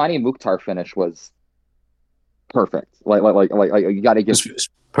 The Hani Mukhtar finish was perfect. Like you got to give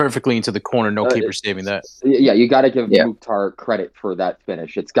perfectly into the corner. No keeper saving that. Yeah, you got to give Mukhtar credit for that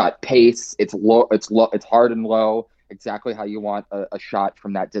finish. It's got pace. It's low. It's hard and low. Exactly how you want a shot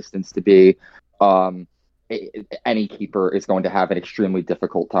from that distance to be. Any keeper is going to have an extremely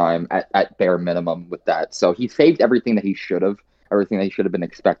difficult time at bare minimum with that. So he saved everything that he should have been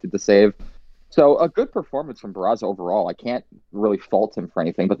expected to save. So a good performance from Barraza overall. I can't really fault him for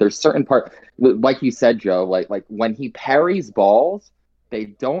anything, but there's certain part, like you said, Joe, like when he parries balls, they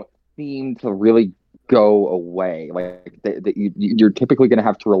don't seem to really go away. Like you're typically going to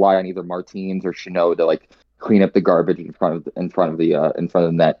have to rely on either Martins or Chanot to like clean up the garbage in front of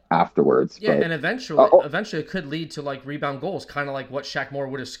the net afterwards. Yeah, but, and eventually it could lead to like rebound goals, kind of like what Shaq Moore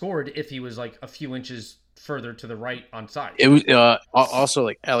would have scored if he was like a few inches further to the right on side. It was also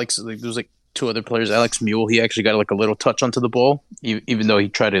like Alex. Like there was like 2 other players. Alex Mule, he actually got like a little touch onto the ball, even though he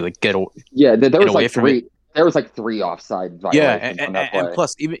tried to like get away. Yeah, there was like 3. There was like 3 offside violations. Yeah, and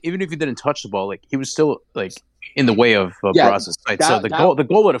plus, even if he didn't touch the ball, like he was still like in the way of Barraza's sight. So the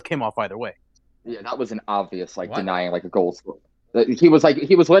goal would have came off either way. Yeah, that was an obvious denying like a goal score. He was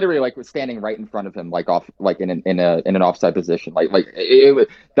literally like standing right in front of him, like off in an offside position.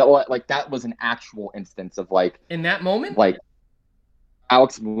 That was an actual instance of like in that moment, like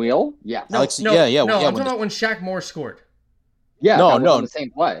Alex Muil. Yeah, no, I'm talking about when Shaq Moore scored. Yeah, no, the same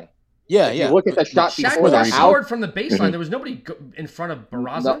play. Yeah, if you look at the shot before that. Shaq scored from the baseline. There was nobody in front of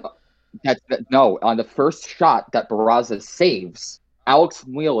Barraza. No, on the first shot that Barraza saves, Alex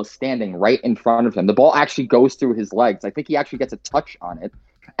Muil is standing right in front of him. The ball actually goes through his legs. I think he actually gets a touch on it,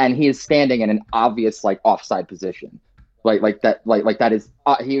 and he is standing in an obvious like offside position. Like that is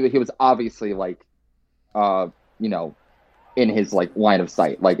he was obviously like in his like line of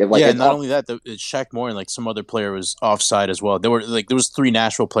sight. Not only that, Shaq Moore and like some other player was offside as well. There was 3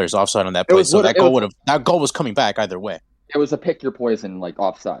 Nashville players offside on that play, so that goal was coming back either way. It was a pick your poison like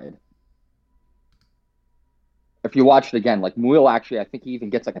offside. If you watch it again, like Muil actually, I think he even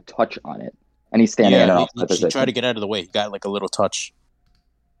gets like a touch on it, and he's standing in an offside position. He tried to get out of the way. He got like a little touch.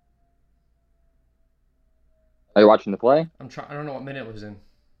 Are you watching the play? I don't know what minute it was in. I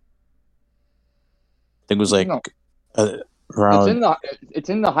think it was like around. It's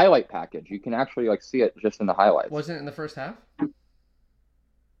in the highlight package. You can actually like see it just in the highlights. Wasn't it in the first half?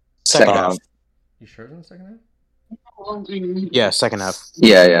 Second half. You sure it's in the second half? Yeah, second half.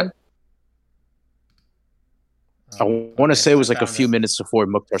 Yeah. I want to say it was like a few minutes before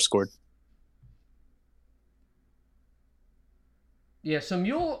Mukhtar scored. Yeah, so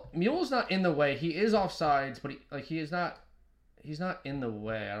Mule's not in the way. He is offsides, but he's not in the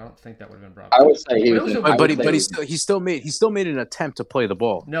way. I don't think that would have been brought. I would say he still made an attempt to play the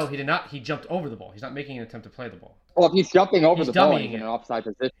ball. No, he did not. He jumped over the ball. He's not making an attempt to play the ball. Well, if he's jumping over He's the ball dummying in it. an offside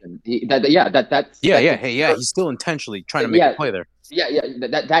position, that's He's still intentionally trying to make a play there.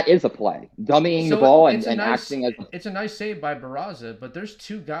 That is a play. Dummying the So ball it's and a nice, acting as it's a nice save by Barraza, but there's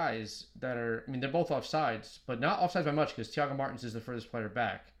two guys that are. I mean, they're both offsides, but not offsides by much because Thiago Martins is the furthest player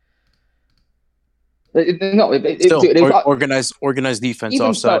back. Organized defense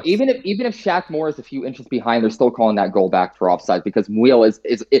offside. Even if Shaq Moore is a few inches behind, they're still calling that goal back for offside because Muil is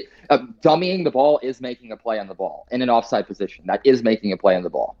dummying the ball is making a play on the ball in an offside position. That is making a play on the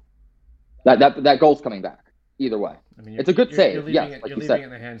ball. That goal's coming back either way. I mean, it's a good save. You're leaving it in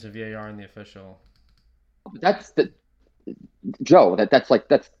the hands of VAR and the official. Joe. That's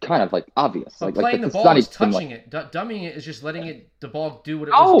kind of like obvious. But like playing like, the ball is touching it. Dummying it is just letting the ball do what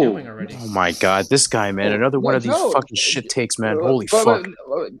it was doing already. Oh my God, this guy, man! Another one of these fucking shit takes, man. Holy fuck!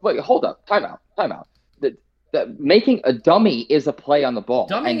 Wait, hold up, time out. Making a dummy is a play on the ball.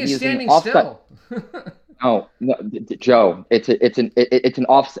 Dummying is standing still. No, Joe. It's an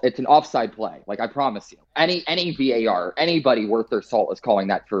offside play. Like I promise you, any VAR, anybody worth their salt is calling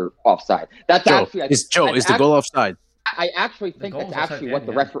that for offside. That's is the goal offside? I actually think that's actually what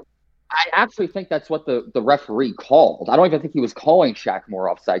the referee. I actually think that's what the referee called. I don't even think he was calling Shaq Moore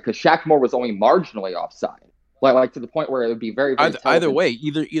offside because Shaq Moore was only marginally offside. Like to the point where it would be very, very either way,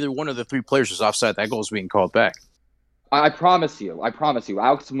 either one of the three players is offside. That goal is being called back. I promise you,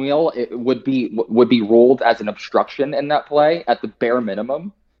 Alex Muil would be ruled as an obstruction in that play at the bare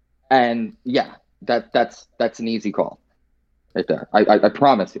minimum, and yeah, that's an easy call, right there. I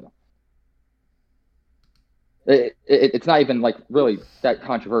promise you. It's not even like really that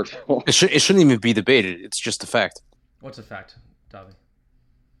controversial. It shouldn't even be debated. It's just a fact. What's a fact, Davi?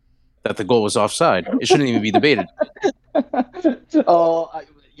 That the goal was offside. It shouldn't even be debated.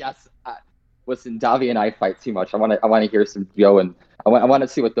 Yes. Listen, Davi and I fight too much. I want to hear some Joe, and I want to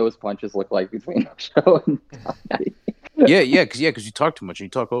see what those punches look like between Joe and Davi. Because you talk too much. And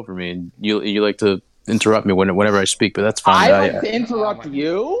you talk over me, and you like to interrupt me whenever I speak. But that's fine. I like to interrupt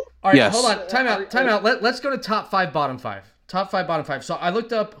you. All right, hold on. Time out. Let's go to top 5, bottom 5. Top 5, bottom 5. So I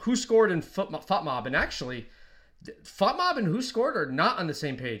looked up who scored in FOTMOB, and actually, FOTMOB and who scored are not on the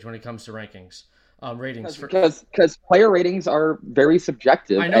same page when it comes to rankings. Ratings because player ratings are very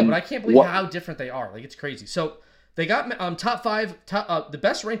subjective. I know, but I can't believe how different they are. Like it's crazy. So they got top 5. The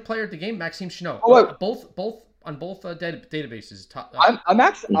best ranked player at the game, Maxime Chenot. Both on both databases. I'm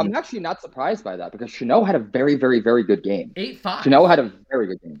actually not surprised by that because Chenot had a very, very, very good game. 8.5. Chenot had a very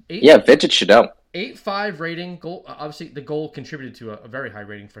good game. Vintage Chenot. 8.5 rating. Goal. Obviously, the goal contributed to a very high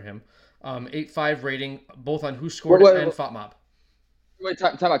rating for him. 8.5 rating both on who scored and FOTMOB. Wait,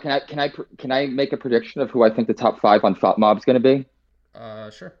 time out. Can I make a prediction of who I think the top 5 on FOTMOB is going to be?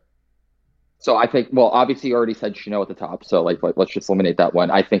 Sure. So I think, well, obviously you already said Chenot at the top, so let's just eliminate that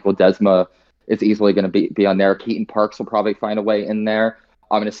one. I think Ledesma is easily going to be on there. Keaton Parks will probably find a way in there.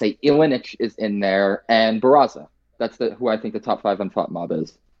 I'm going to say Ilinic is in there, and Barraza. That's who I think the top 5 on FOTMOB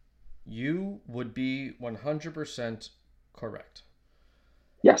is. You would be 100% correct.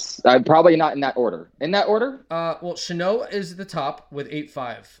 Yes, probably not in that order. In that order? Well, Chenot is at the top with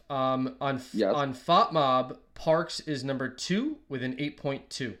 8.5. On FOTMOB, Parks is number 2 with an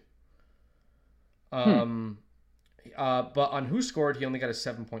 8.2. But on who scored, he only got a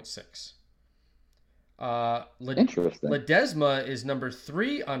 7.6. Interesting. Ledesma is number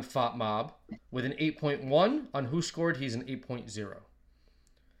 3 on FOTMOB with an 8.1. On who scored, he's an 8.0.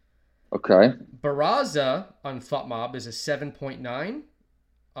 Okay. Barraza on FOTMOB is a 7.9.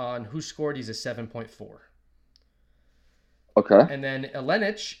 On who scored, he's a 7.4. Okay. And then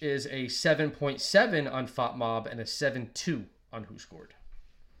Ilinic is a 7.7 on FOTMOB and a 7.2 on who scored.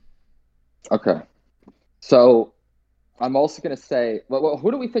 Okay. So I'm also going to say, well,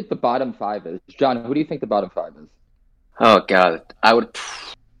 who do we think the bottom 5 is? John, who do you think the bottom 5 is? Oh, God. I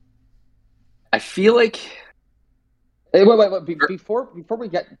feel like... Hey, wait. Before we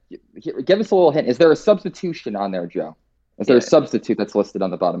give us a little hint. Is there a substitution on there, Joe? Is there a substitute that's listed on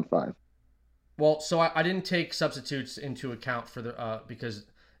the bottom 5? Well, so I didn't take substitutes into account for the because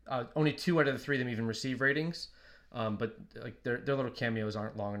only 2 out of the 3 of them even receive ratings. But like their little cameos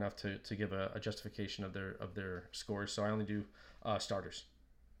aren't long enough to give a justification of their scores. So I only do starters.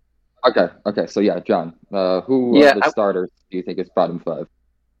 Okay. So yeah, John, who of the starters do you think is bottom 5?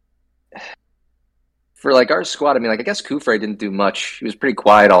 For like our squad, I mean, like I guess Kufre didn't do much. He was pretty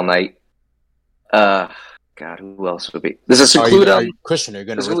quiet all night. God, who else would be? Does this include Christian? Are you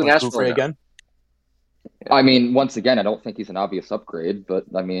going to rip on Kufre again? Yeah. I mean, once again, I don't think he's an obvious upgrade, but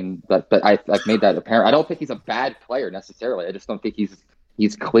I mean, but I've made that apparent. I don't think he's a bad player necessarily. I just don't think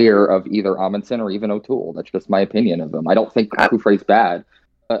he's clear of either Amundsen or even O'Toole. That's just my opinion of him. I don't think Kufre's bad.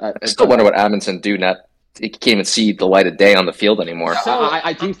 I still wonder what Amundsen do net. can't even see the light of day on the field anymore. So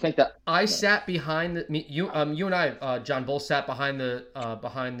I do think that I sat behind you and I, John, both sat behind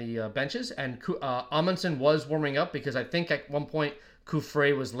the benches, and Amundsen was warming up because I think at one point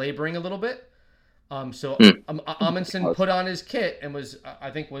Kufre was laboring a little bit. So Amundsen put on his kit and was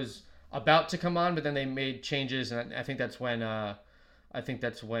about to come on, but then they made changes, and I think that's when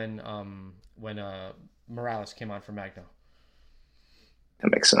Morales came on for Magno. That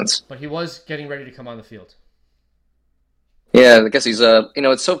makes sense. But he was getting ready to come on the field. Yeah, I guess he's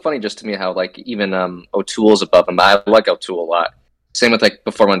it's so funny just to me how like even O'Toole's above him. I like O'Toole a lot. Same with like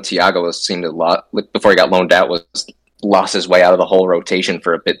before when Thiago seemed a lot like, before he got loaned out was lost his way out of the whole rotation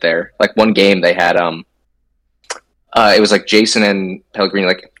for a bit there. Like one game they had it was like Jason and Pellegrini,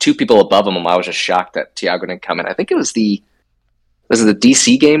 like two people above him. I was just shocked that Thiago didn't come in. I think it was the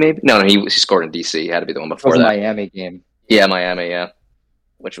DC game maybe? No, he scored in DC. He had to be the one before that. Miami game. Yeah, Miami, yeah.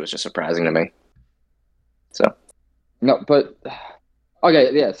 Which was just surprising to me. So no, but okay,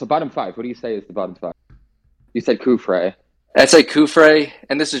 yeah. So bottom five. What do you say is the bottom five? You said Kufre. I'd say Kufre,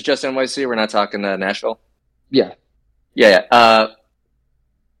 and this is just NYC. We're not talking Nashville. Yeah.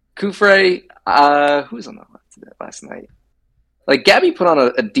 Kufre. Who was on the last night? Like Gabby put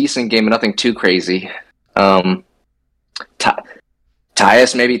on a decent game, but nothing too crazy.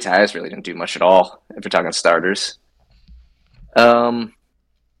 Tyus really didn't do much at all. If you're talking starters.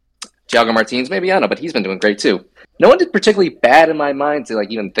 Thiago Martins, maybe, I don't know, but he's been doing great too. No one did particularly bad in my mind to like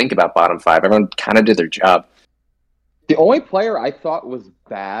even think about bottom five. Everyone kind of did their job. The only player I thought was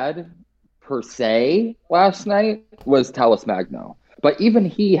bad per se last night was Tallis Magno. But even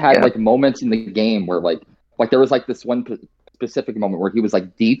he had like moments in the game where like there was like this one specific moment where he was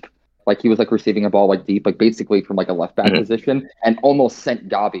like deep, like he was like receiving a ball like deep, like basically from like a left back position, and almost sent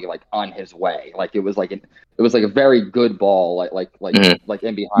Gabi like on his way. Like it was like a very good ball, like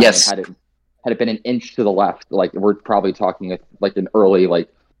in behind. Yes. And had it been an inch to the left, like we're probably talking like an early like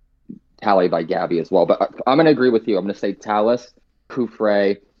tally by Gabi as well. But I'm gonna agree with you. I'm gonna say Tallis,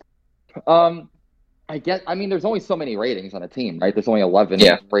 Kufre. I mean, there's only so many ratings on a team, right? There's only 11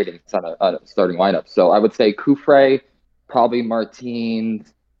 ratings on a starting lineup. So I would say Kufre, probably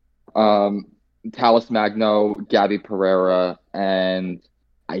Martins, Tallis Magno, Gabi Pereira, and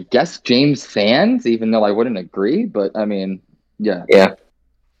I guess James Sands, even though I wouldn't agree. But I mean, yeah. Yeah.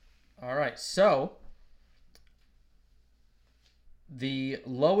 All right. So the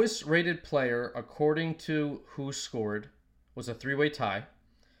lowest rated player, according to Who Scored, was a three-way tie.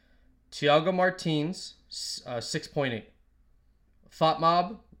 Thiago Martins, 6.8.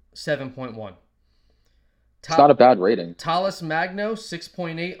 Fatmob, 7.1. It's not a bad rating. Tallis Magno,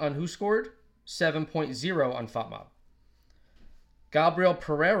 6.8 on Who Scored, 7.0 on Fatmob. Gabriel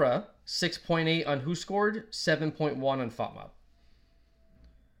Pereira, 6.8 on Who Scored, 7.1 on Fatmob.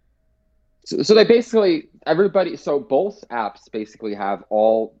 So they basically, everybody, so both apps basically have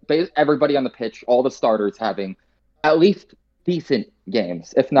everybody on the pitch, all the starters having at least decent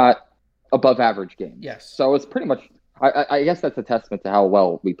games, if not above average games. Yes. So it's pretty much, I guess that's a testament to how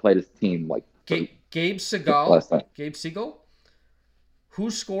well we played as a team. Like Gabe Segal, Who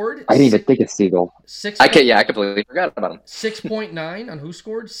Scored? I didn't even think of Siegel. I completely forgot about him. 6.9 on Who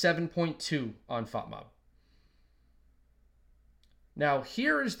Scored, 7.2 on Fatmob. Now,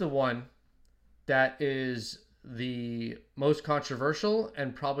 here is the one that is the most controversial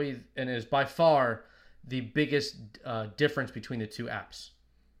and is by far the biggest difference between the two apps.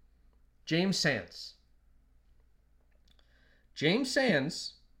 James Sands. James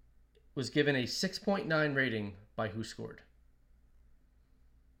Sands was given a 6.9 rating by Who Scored.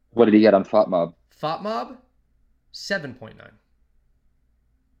 What did he get on Fatmob? Fatmob, 7.9.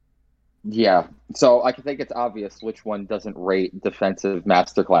 Yeah, so I think it's obvious which one doesn't rate defensive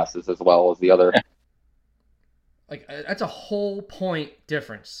masterclasses as well as the other. Like, that's a whole point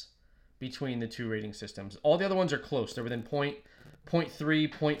difference between the two rating systems. All the other ones are close. They're within 0.3,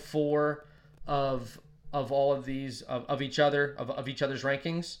 0.4 of all of these, of each other's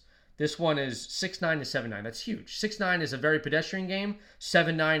rankings. This one is 6.9 to 7.9. That's huge. 6.9 is a very pedestrian game.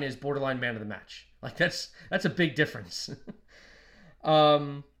 7.9 is borderline man of the match. Like, that's a big difference.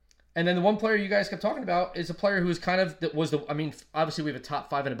 And then the one player you guys kept talking about is a player who's obviously we have a top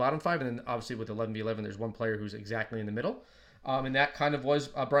five and a bottom five, and then obviously with 11v11, there's one player who's exactly in the middle. And that kind of was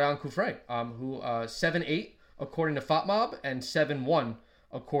Brian Kufre, who 7.8 according to Fatmob and 7.1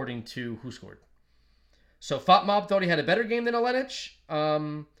 according to Who Scored. So Fatmob thought he had a better game than Alenich.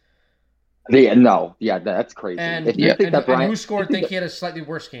 That's crazy. And Who Scored think he had a slightly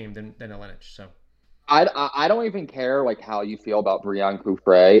worse game than Alenich. So I don't even care like how you feel about Brian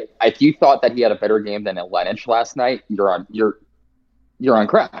Kufre. If you thought that he had a better game than Alenich last night, you're on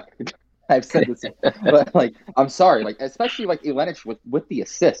crack. I've said this, but like, I'm sorry, like, especially like Ilenic with the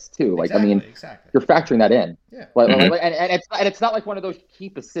assist too. Like, Exactly, I mean, exactly. you're factoring that in. Yeah. And it's not like one of those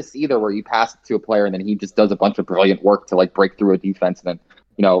cheap assists either, where you pass it to a player and then he just does a bunch of brilliant work to like break through a defense and then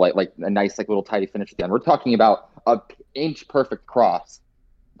like a nice like little tidy finish at the end. We're talking about a inch perfect cross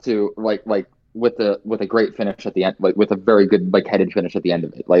to like with a great finish at the end, like with a very good like headed finish at the end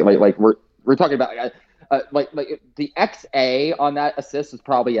of it. Like we're talking about. Like the XA on that assist is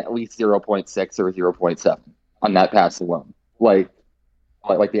probably at least 0.6 or 0.7 on that pass alone. Like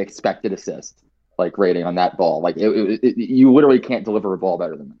the expected assist like rating on that ball. Like you literally can't deliver a ball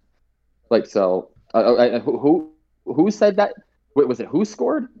better than that. Like so, who said that? Wait, was it who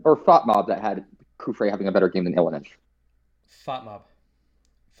scored or Fatmob that had Kufre having a better game than Ilenic? Fatmob.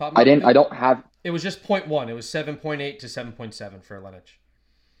 I don't have. It was just 0.1. It was 7.8 to 7.7 for Ilenic.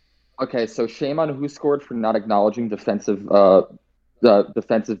 Okay, so shame on who scored for not acknowledging defensive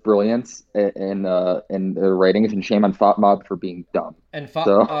brilliance in the ratings, and shame on Fatmob for being dumb. And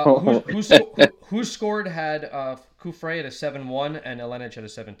who scored had Kufre at a 7.1 and Ilenic at a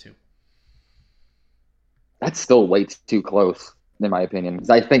 7.2. That's still way too close, in my opinion. Because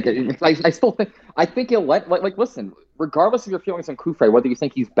I think listen, regardless of your feelings on Kufre, whether you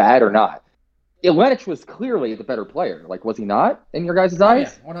think he's bad or not, Ilenic was clearly the better player. Like, was he not in your guys'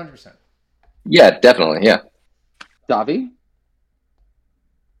 eyes? Yeah, 100%. Yeah, definitely. Yeah. Davi?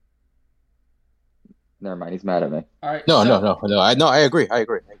 Never mind. He's mad at me. All right. No. I agree.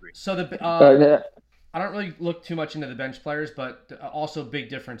 So I don't really look too much into the bench players, but also big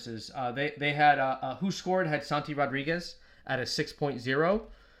differences. They had who scored had Santi Rodriguez at a 6.0,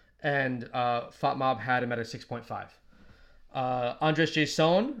 and Fatmob had him at a 6.5. Andres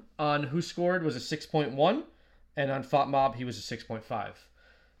Jason on who scored was a 6.1, and on Fatmob he was a 6.5.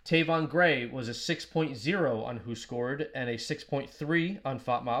 Tavon Gray was a 6.0 on who scored and a 6.3 on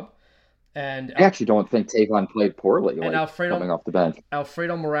Fatmob. And I actually don't think Tavon played poorly. And coming off the bench.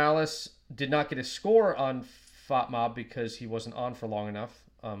 Alfredo Morales did not get a score on Fatmob because he wasn't on for long enough.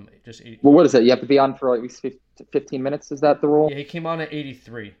 What is it? You have to be on for at least 15 minutes. Is that the rule? Yeah, he came on at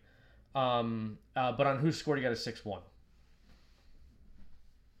 83. But on who scored, he got a 6.1.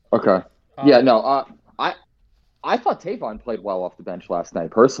 Okay. I thought Tavon played well off the bench last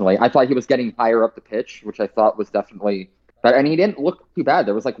night. Personally, I thought he was getting higher up the pitch, which I thought was definitely better. And he didn't look too bad.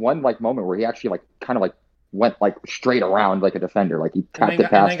 There was like one like moment where he actually like kind of like went like straight around like a defender, like he tapped it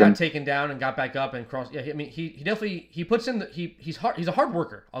past him. And then got taken down and got back up and crossed. Yeah, I mean he definitely he puts in he's hard. He's a hard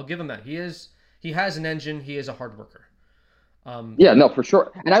worker. I'll give him that. He has an engine. He is a hard worker. Yeah, no, for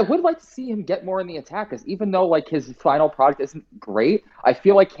sure. And I would like to see him get more in the attack, because even though like his final product isn't great, I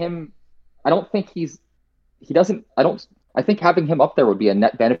feel like I think having him up there would be a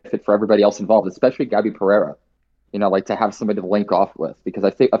net benefit for everybody else involved, especially Gabby Pereira. Like to have somebody to link off with, because I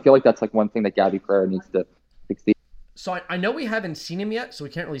feel like that's like one thing that Gabby Pereira needs to succeed. So I know we haven't seen him yet, so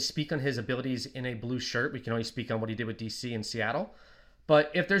we can't really speak on his abilities in a blue shirt. We can only speak on what he did with DC and Seattle.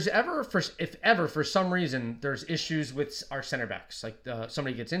 But if ever for some reason there's issues with our center backs, like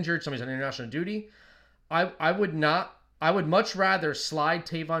somebody gets injured, somebody's on international duty, I would much rather slide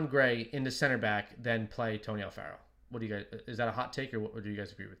Tavon Gray into center back than play Tony Alfaro. What do you guys? Is that a hot take, or do you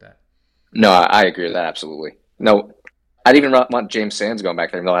guys agree with that? No, I agree with that absolutely. No, I'd even want James Sands going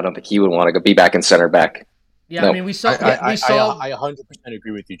back there. No, I don't think he would want to be back in center back. Yeah, no. I mean, we saw. I 100%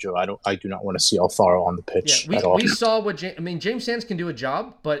 agree with you, Joe. I do not want to see Alfaro on the pitch at all. We saw what James Sands can do a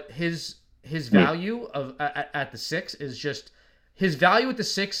job, but his value of at the 6 is just his value at the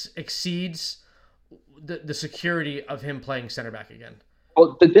 6 exceeds the security of him playing center back again.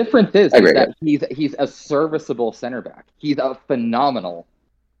 Well, the difference is that he's a serviceable center back. He's a phenomenal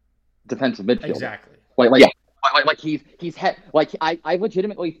defensive midfielder. Exactly. I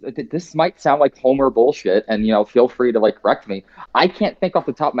legitimately, this might sound like Homer bullshit, and feel free to like correct me. I can't think off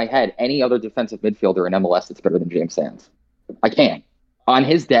the top of my head any other defensive midfielder in MLS that's better than James Sands. I can't. On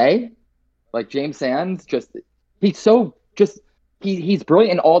his day, like James Sands, he's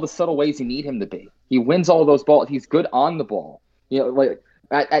brilliant in all the subtle ways you need him to be. He wins all those balls. He's good on the ball. Like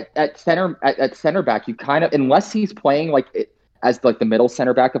at center back, you kind of, unless he's playing like as like the middle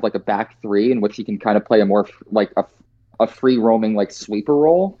center back of like a back three, in which he can kind of play a more like a free roaming like sweeper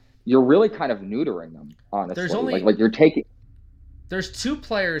role, you're really kind of neutering them, honestly. There's 2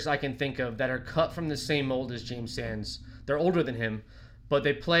 players I can think of that are cut from the same mold as James Sands. They're older than him, but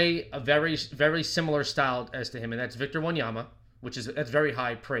they play a very, very similar style as to him, and that's Victor Wanyama, that's very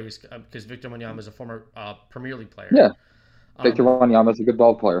high praise because Victor Wanyama is a former Premier League player. Yeah. Victor Wanyama is a good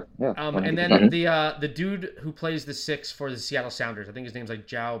ball player. Yeah. And then the dude who plays the 6 for the Seattle Sounders, I think his name's like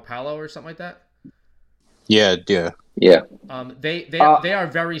João Paulo or something like that. Yeah. They are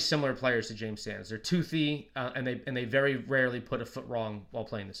very similar players to James Sands. They're toothy, and they very rarely put a foot wrong while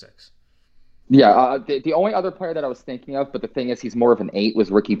playing the 6. Yeah, the only other player that I was thinking of, but the thing is, he's more of an 8,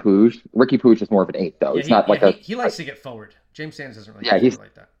 was Ricky Puig. Ricky Puig is more of an 8, though. Yeah, he likes to get forward. James Sands doesn't really get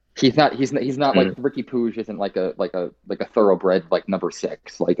like that. He's not like Ricky Puig isn't like a thoroughbred like number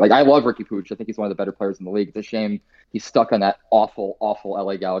 6. Like I love Ricky Puig. I think he's one of the better players in the league. It's a shame he's stuck on that awful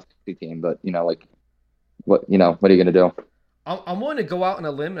LA Galaxy team. But what are you gonna do? I'm willing to go out on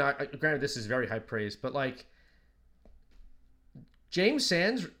a limb. And granted, this is very high praise, but like James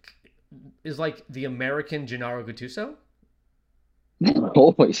Sands is like the American Gennaro Gattuso.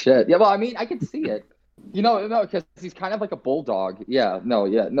 Holy shit! Yeah, well, I mean, I can see it. No, because he's kind of like a bulldog. Yeah,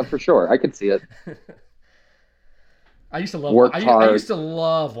 no, for sure, I could see it. I used to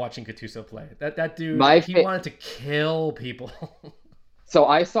love watching Gattuso play. That dude, he wanted to kill people. So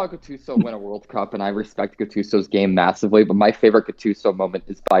I saw Gattuso win a World Cup, and I respect Gattuso's game massively. But my favorite Gattuso moment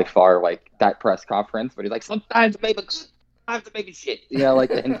is by far like that press conference, but he's like, sometimes maybe shit.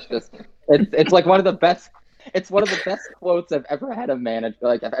 And it's like one of the best. It's one of the best quotes I've ever had a manager.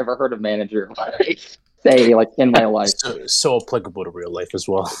 Like I've ever heard a manager say like in my life. So applicable to real life as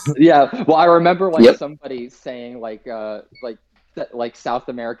well. Yeah. Well, I remember somebody saying like South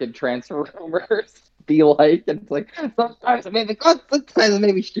American transfer rumors be like, and it's like sometimes maybe good, sometimes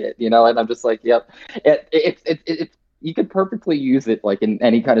maybe shit. And I'm just like, yep. It you could perfectly use it like in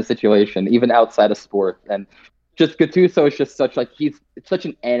any kind of situation, even outside of sport. And just Gattuso is just he's such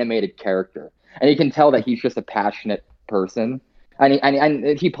an animated character. And you can tell that he's just a passionate person,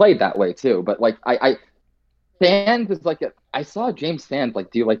 and he played that way too. But like Sands is like I saw James Sands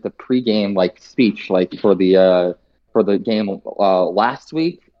like do like the pregame like speech like for the game last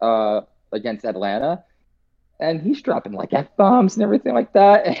week against Atlanta, and he's dropping like F-bombs and everything like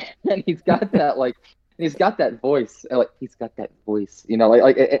that, and he's got that like he's got that voice it's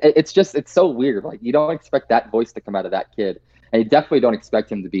so weird. Like you don't expect that voice to come out of that kid, and you definitely don't expect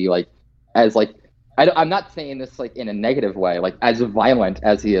him to be like. As like, I'm not saying this like in a negative way, like as violent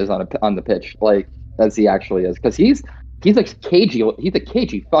as he is on the pitch, like as he actually is, because he's like cagey. He's a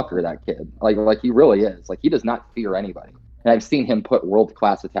cagey fucker, that kid. Like he really is. Like he does not fear anybody. And I've seen him put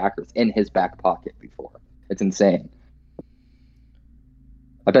world-class attackers in his back pocket before. It's insane.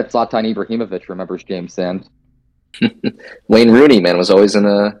 I bet Zlatan Ibrahimovic remembers James Sands. Wayne Rooney, man, was always in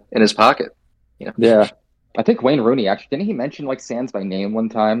his pocket. Yeah. I think Wayne Rooney actually didn't he mention like Sands by name one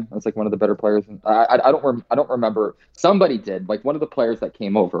time? That's like one of the better players. I don't remember. Somebody did. Like one of the players that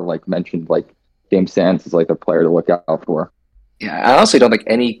came over like mentioned like James Sands is like a player to look out for. Yeah, I honestly don't think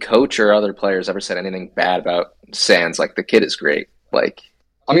any coach or other players ever said anything bad about Sands. Like the kid is great. Like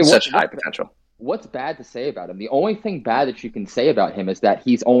I mean, such high potential. What's bad to say about him? The only thing bad that you can say about him is that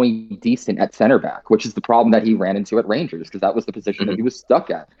he's only decent at center back, which is the problem that he ran into at Rangers because that was the position that he was stuck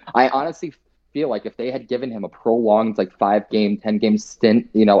at. I honestly feel like if they had given him a prolonged like 10-game stint,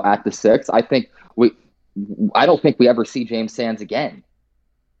 at the 6, I don't think we ever see James Sands again.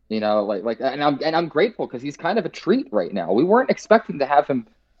 And I'm grateful because he's kind of a treat right now. We weren't expecting to have him.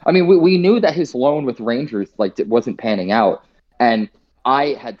 I mean, we knew that his loan with Rangers like it wasn't panning out, and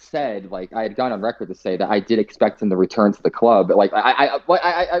I had said like I had gone on record to say that I did expect him to return to the club. But like I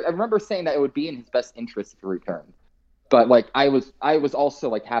remember saying that it would be in his best interest to return. But like I was also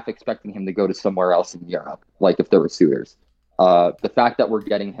like half expecting him to go to somewhere else in Europe, like if there were suitors. The fact that we're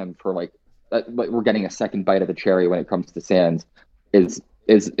getting him for like we're getting a second bite of the cherry when it comes to Sands is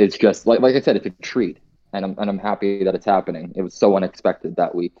just like I said, it's a treat, and I'm happy that it's happening. It was so unexpected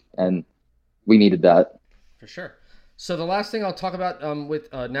that week, and we needed that for sure. So the last thing I'll talk about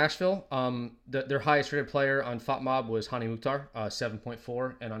with Nashville, their highest rated player on FotMob was Hani Mukhtar,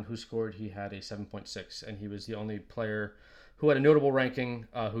 7.4, and on Who Scored he had a 7.6, and he was the only player who had a notable ranking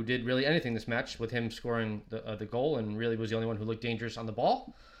who did really anything this match, with him scoring the goal, and really was the only one who looked dangerous on the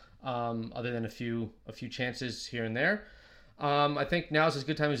ball, other than a few chances here and there. I think now is as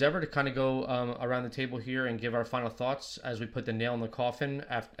good time as ever to kind of go around the table here and give our final thoughts as we put the nail in the coffin.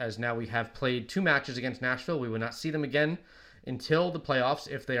 As now we have played 2 matches against Nashville. We will not see them again until the playoffs,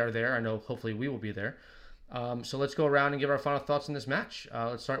 if they are there. I know hopefully we will be there. So let's go around and give our final thoughts on this match.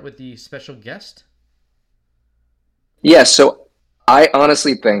 Let's start with the special guest. Yeah, so I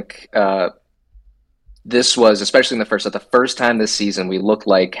honestly think this was, especially in the first time this season, we looked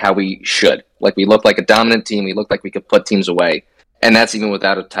like how we should. Like, we looked like a dominant team. We looked like we could put teams away. And that's even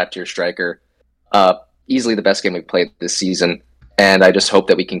without a top-tier striker. Easily the best game we've played this season. And I just hope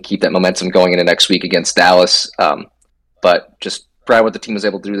that we can keep that momentum going into next week against Dallas. But just proud of what the team was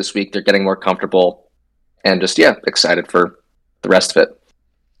able to do this week. They're getting more comfortable. And just, excited for the rest of it.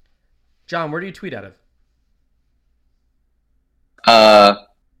 John, where do you tweet out of?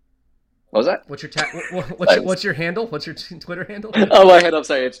 What was that? What's what's your handle? What's your Twitter handle? Oh, my head. I'm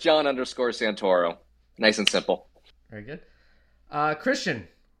sorry. It's John_Santoro. Nice and simple. Very good. Christian,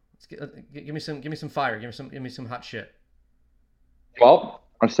 give me some fire. Give me some hot shit. Well,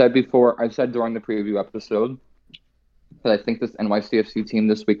 I said during the preview episode that I think this NYCFC team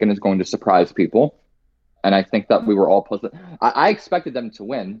this weekend is going to surprise people. And I think that we were all positive. I expected them to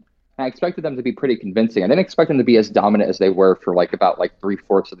win. I expected them to be pretty convincing. I didn't expect them to be as dominant as they were for about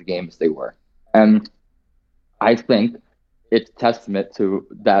 3/4 of the games they were. And I think it's testament to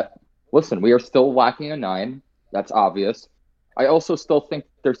that. Listen, we are still lacking a 9. That's obvious. I also still think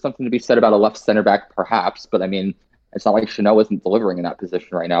there's something to be said about a left center back, perhaps. But I mean, it's not like Chanel isn't delivering in that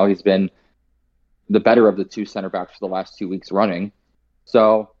position right now. He's been the better of the 2 center backs for the last 2 weeks running.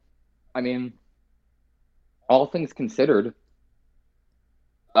 So, I mean, all things considered,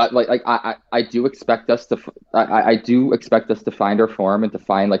 I do expect us to find our form and to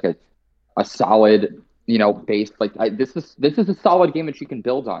find like a solid, base. This is a solid game that you can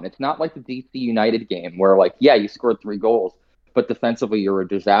build on. It's not like the DC United game where you scored 3 goals, but defensively you're a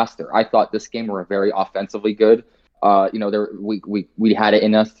disaster. I thought this game were very offensively good. We had it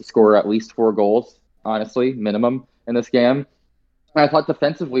in us to score at least 4 goals, honestly, minimum in this game. And I thought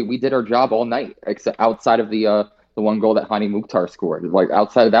defensively we did our job all night, except outside of the 1 goal that Hani Mukhtar scored.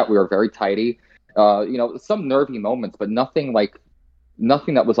 Outside of that, we were very tidy. Some nervy moments, but nothing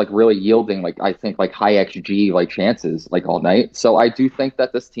that was really yielding I think high XG chances all night. So I do think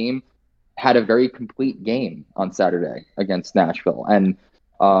that this team had a very complete game on Saturday against Nashville, and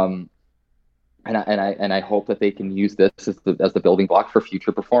I hope that they can use this as the building block for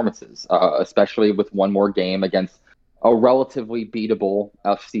future performances, especially with one more game against a relatively beatable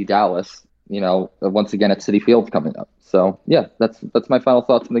FC Dallas. Once again at Citi Field coming up. So yeah, that's my final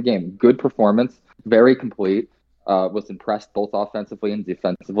thoughts on the game. Good performance, very complete. Was impressed both offensively and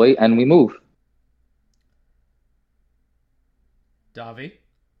defensively, and we move. Davi?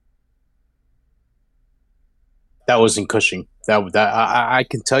 That wasn't Cushing. I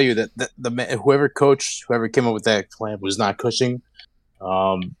can tell you that whoever came up with that plan was not Cushing.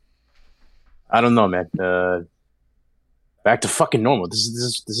 I don't know, man. Back to fucking normal. This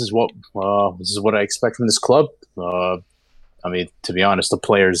is what I expect from this club. I mean, to be honest, the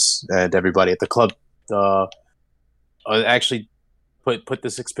players and everybody at the club actually put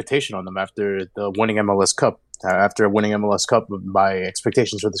this expectation on them after the winning MLS Cup. After winning MLS Cup, my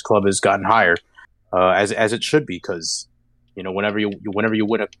expectations for this club has gotten higher, as it should be, because whenever you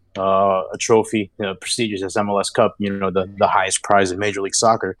win a trophy, prestigious as MLS Cup, the highest prize in Major League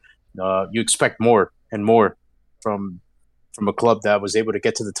Soccer, you expect more and more from a club that was able to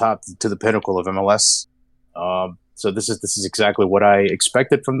get to the top, to the pinnacle of MLS. So this is exactly what I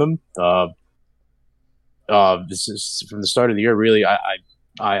expected from them. This is from the start of the year. Really,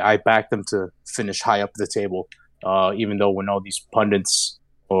 I backed them to finish high up the table, even though when all these pundits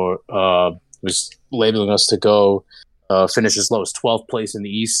was labeling us to go finish as low as 12th place in the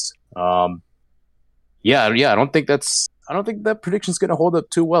East. I don't think that prediction's going to hold up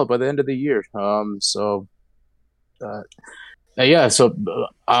too well by the end of the year. I'm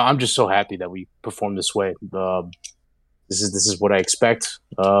just so happy that we performed this way. This is what I expect.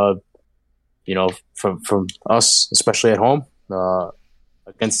 From us, especially at home,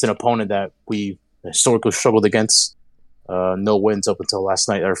 against an opponent that we historically struggled against. No wins up until last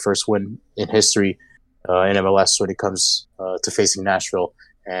night. Our first win in history in MLS when it comes to facing Nashville.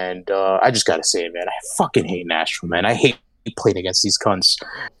 And I just gotta say, man, I fucking hate Nashville, man. I hate playing against these cunts.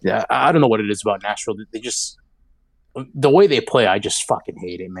 Yeah, I don't know what it is about Nashville. They just, the way they play, I just fucking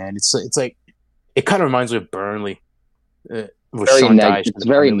hate it, man. It's like, it kind of reminds me of Burnley. It's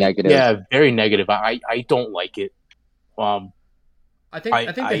very negative. Yeah, very negative. I don't like it. I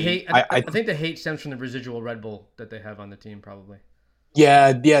think the hate stems from the residual Red Bull that they have on the team, probably.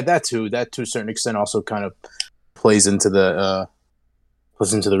 Yeah, that too. That to a certain extent also kind of plays into the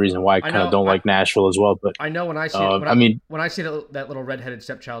reason why I kind of don't like Nashville as well. But I know when I see when I see that little redheaded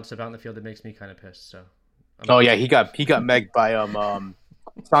stepchild stuff out in the field, it makes me kind of pissed. So. He got megged by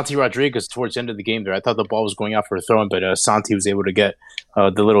Santi Rodriguez towards the end of the game there. I thought the ball was going out for a throw-in, but Santi was able to get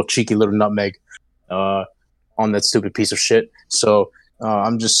the little cheeky little nutmeg on that stupid piece of shit. So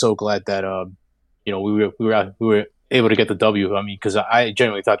I'm just so glad that we were able to get the W. I mean, because I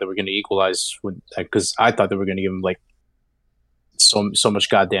genuinely thought that we were going to equalize, because I thought they were going to give him like so much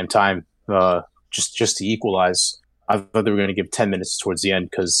goddamn time just to equalize. I thought they were going to give 10 minutes towards the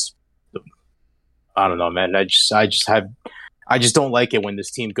end, because I don't know, man. I just don't like it when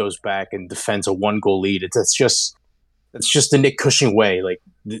this team goes back and defends a 1-goal lead. That's just the Nick Cushing way. Like,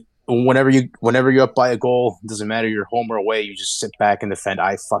 whenever you're up by a goal, doesn't matter you're home or away, you just sit back and defend.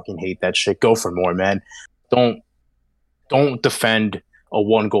 I fucking hate that shit. Go for more, man. Don't defend a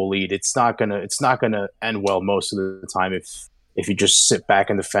 1-goal lead. It's not gonna end well most of the time if you just sit back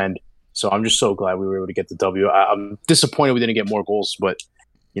and defend. So I'm just so glad we were able to get the W. I'm disappointed we didn't get more goals, but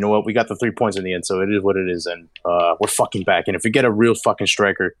you know what? We got the 3 points in the end, so it is what it is, and we're fucking back. And if we get a real fucking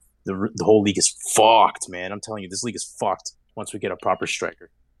striker, the whole league is fucked, man. I'm telling you, this league is fucked once we get a proper striker.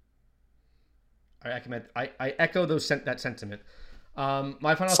 I echo that sentiment.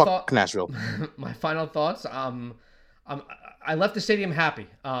 My final Fuck Nashville. My final thoughts. I left the stadium happy,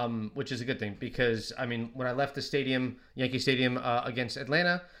 which is a good thing because I mean, when I left the stadium, Yankee Stadium, against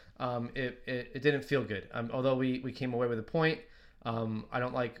Atlanta, it didn't feel good. Although we came away with a point. I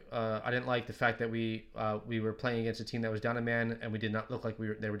didn't like the fact that we were playing against a team that was down a man, and we did not look like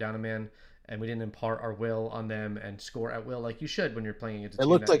they were down a man, and we didn't impart our will on them and score at will like you should when you're playing against a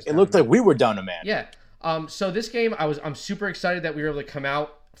team. It looked like we were down a man. Yeah. So this game, I'm super excited that we were able to come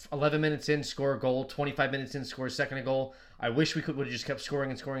out 11 minutes in, score a goal, 25 minutes in, score a second goal. I wish we would have just kept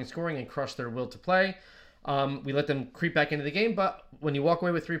scoring and crushed their will to play. We let them creep back into the game, but when you walk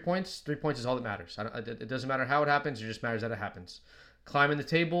away with 3 points, 3 points is all that matters. It doesn't matter how it happens; it just matters that it happens. Climbing the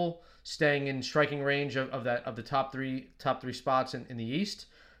table, staying in striking range of the top three spots in the East,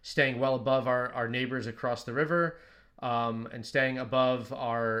 staying well above our neighbors across the river, and staying above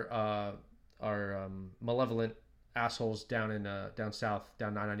our malevolent assholes down south,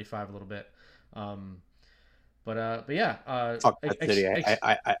 down 995 a little bit. But yeah. Fuck that city.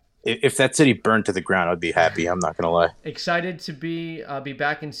 If that city burned to the ground, I'd be happy. I'm not gonna lie. Excited to be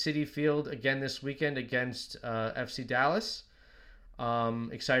back in Citi Field again this weekend against FC Dallas.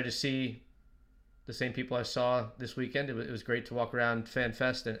 Excited to see the same people I saw this weekend. It was great to walk around Fan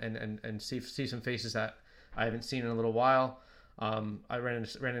Fest and see some faces that I haven't seen in a little while. I ran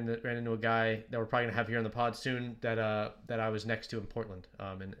into a guy that we're probably gonna have here on the pod soon that I was next to in Portland.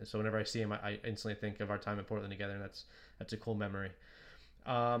 And so whenever I see him, I instantly think of our time in Portland together, and that's a cool memory.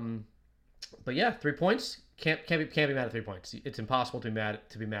 But yeah, 3 points can't be mad at 3 points. It's impossible to be mad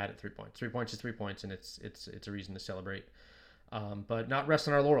at 3 points. 3 points is 3 points, and it's a reason to celebrate. But not rest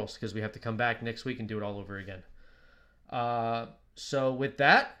on our laurels because we have to come back next week and do it all over again. So with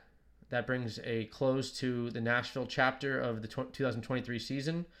that brings a close to the Nashville chapter of the 2023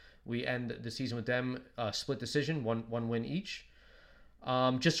 season. We end the season with them split decision, one win each.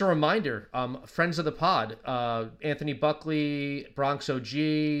 Just a reminder, friends of the pod, Anthony Buckley, Bronx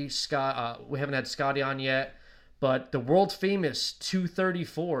OG, Scott. We haven't had Scotty on yet, but the world famous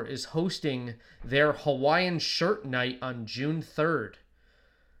 234 is hosting their Hawaiian shirt night on June 3rd.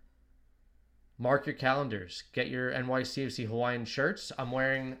 Mark your calendars. Get your NYCFC Hawaiian shirts. I'm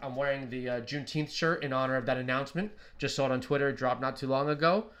wearing the Juneteenth shirt in honor of that announcement. Just saw it on Twitter. It dropped not too long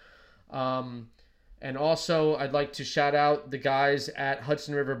ago. And also, I'd like to shout out the guys at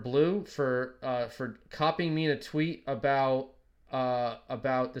Hudson River Blue for copying me in a tweet about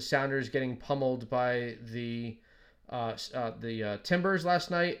the Sounders getting pummeled by the Timbers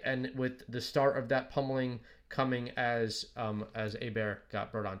last night, and with the start of that pummeling coming as Hebert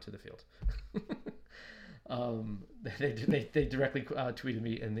got brought onto the field. They directly tweeted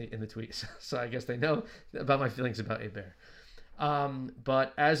me in the tweet, so I guess they know about my feelings about Hebert.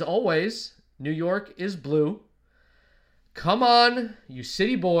 But as always, New York is blue. Come on, you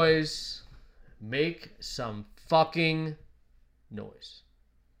city boys, make some fucking noise.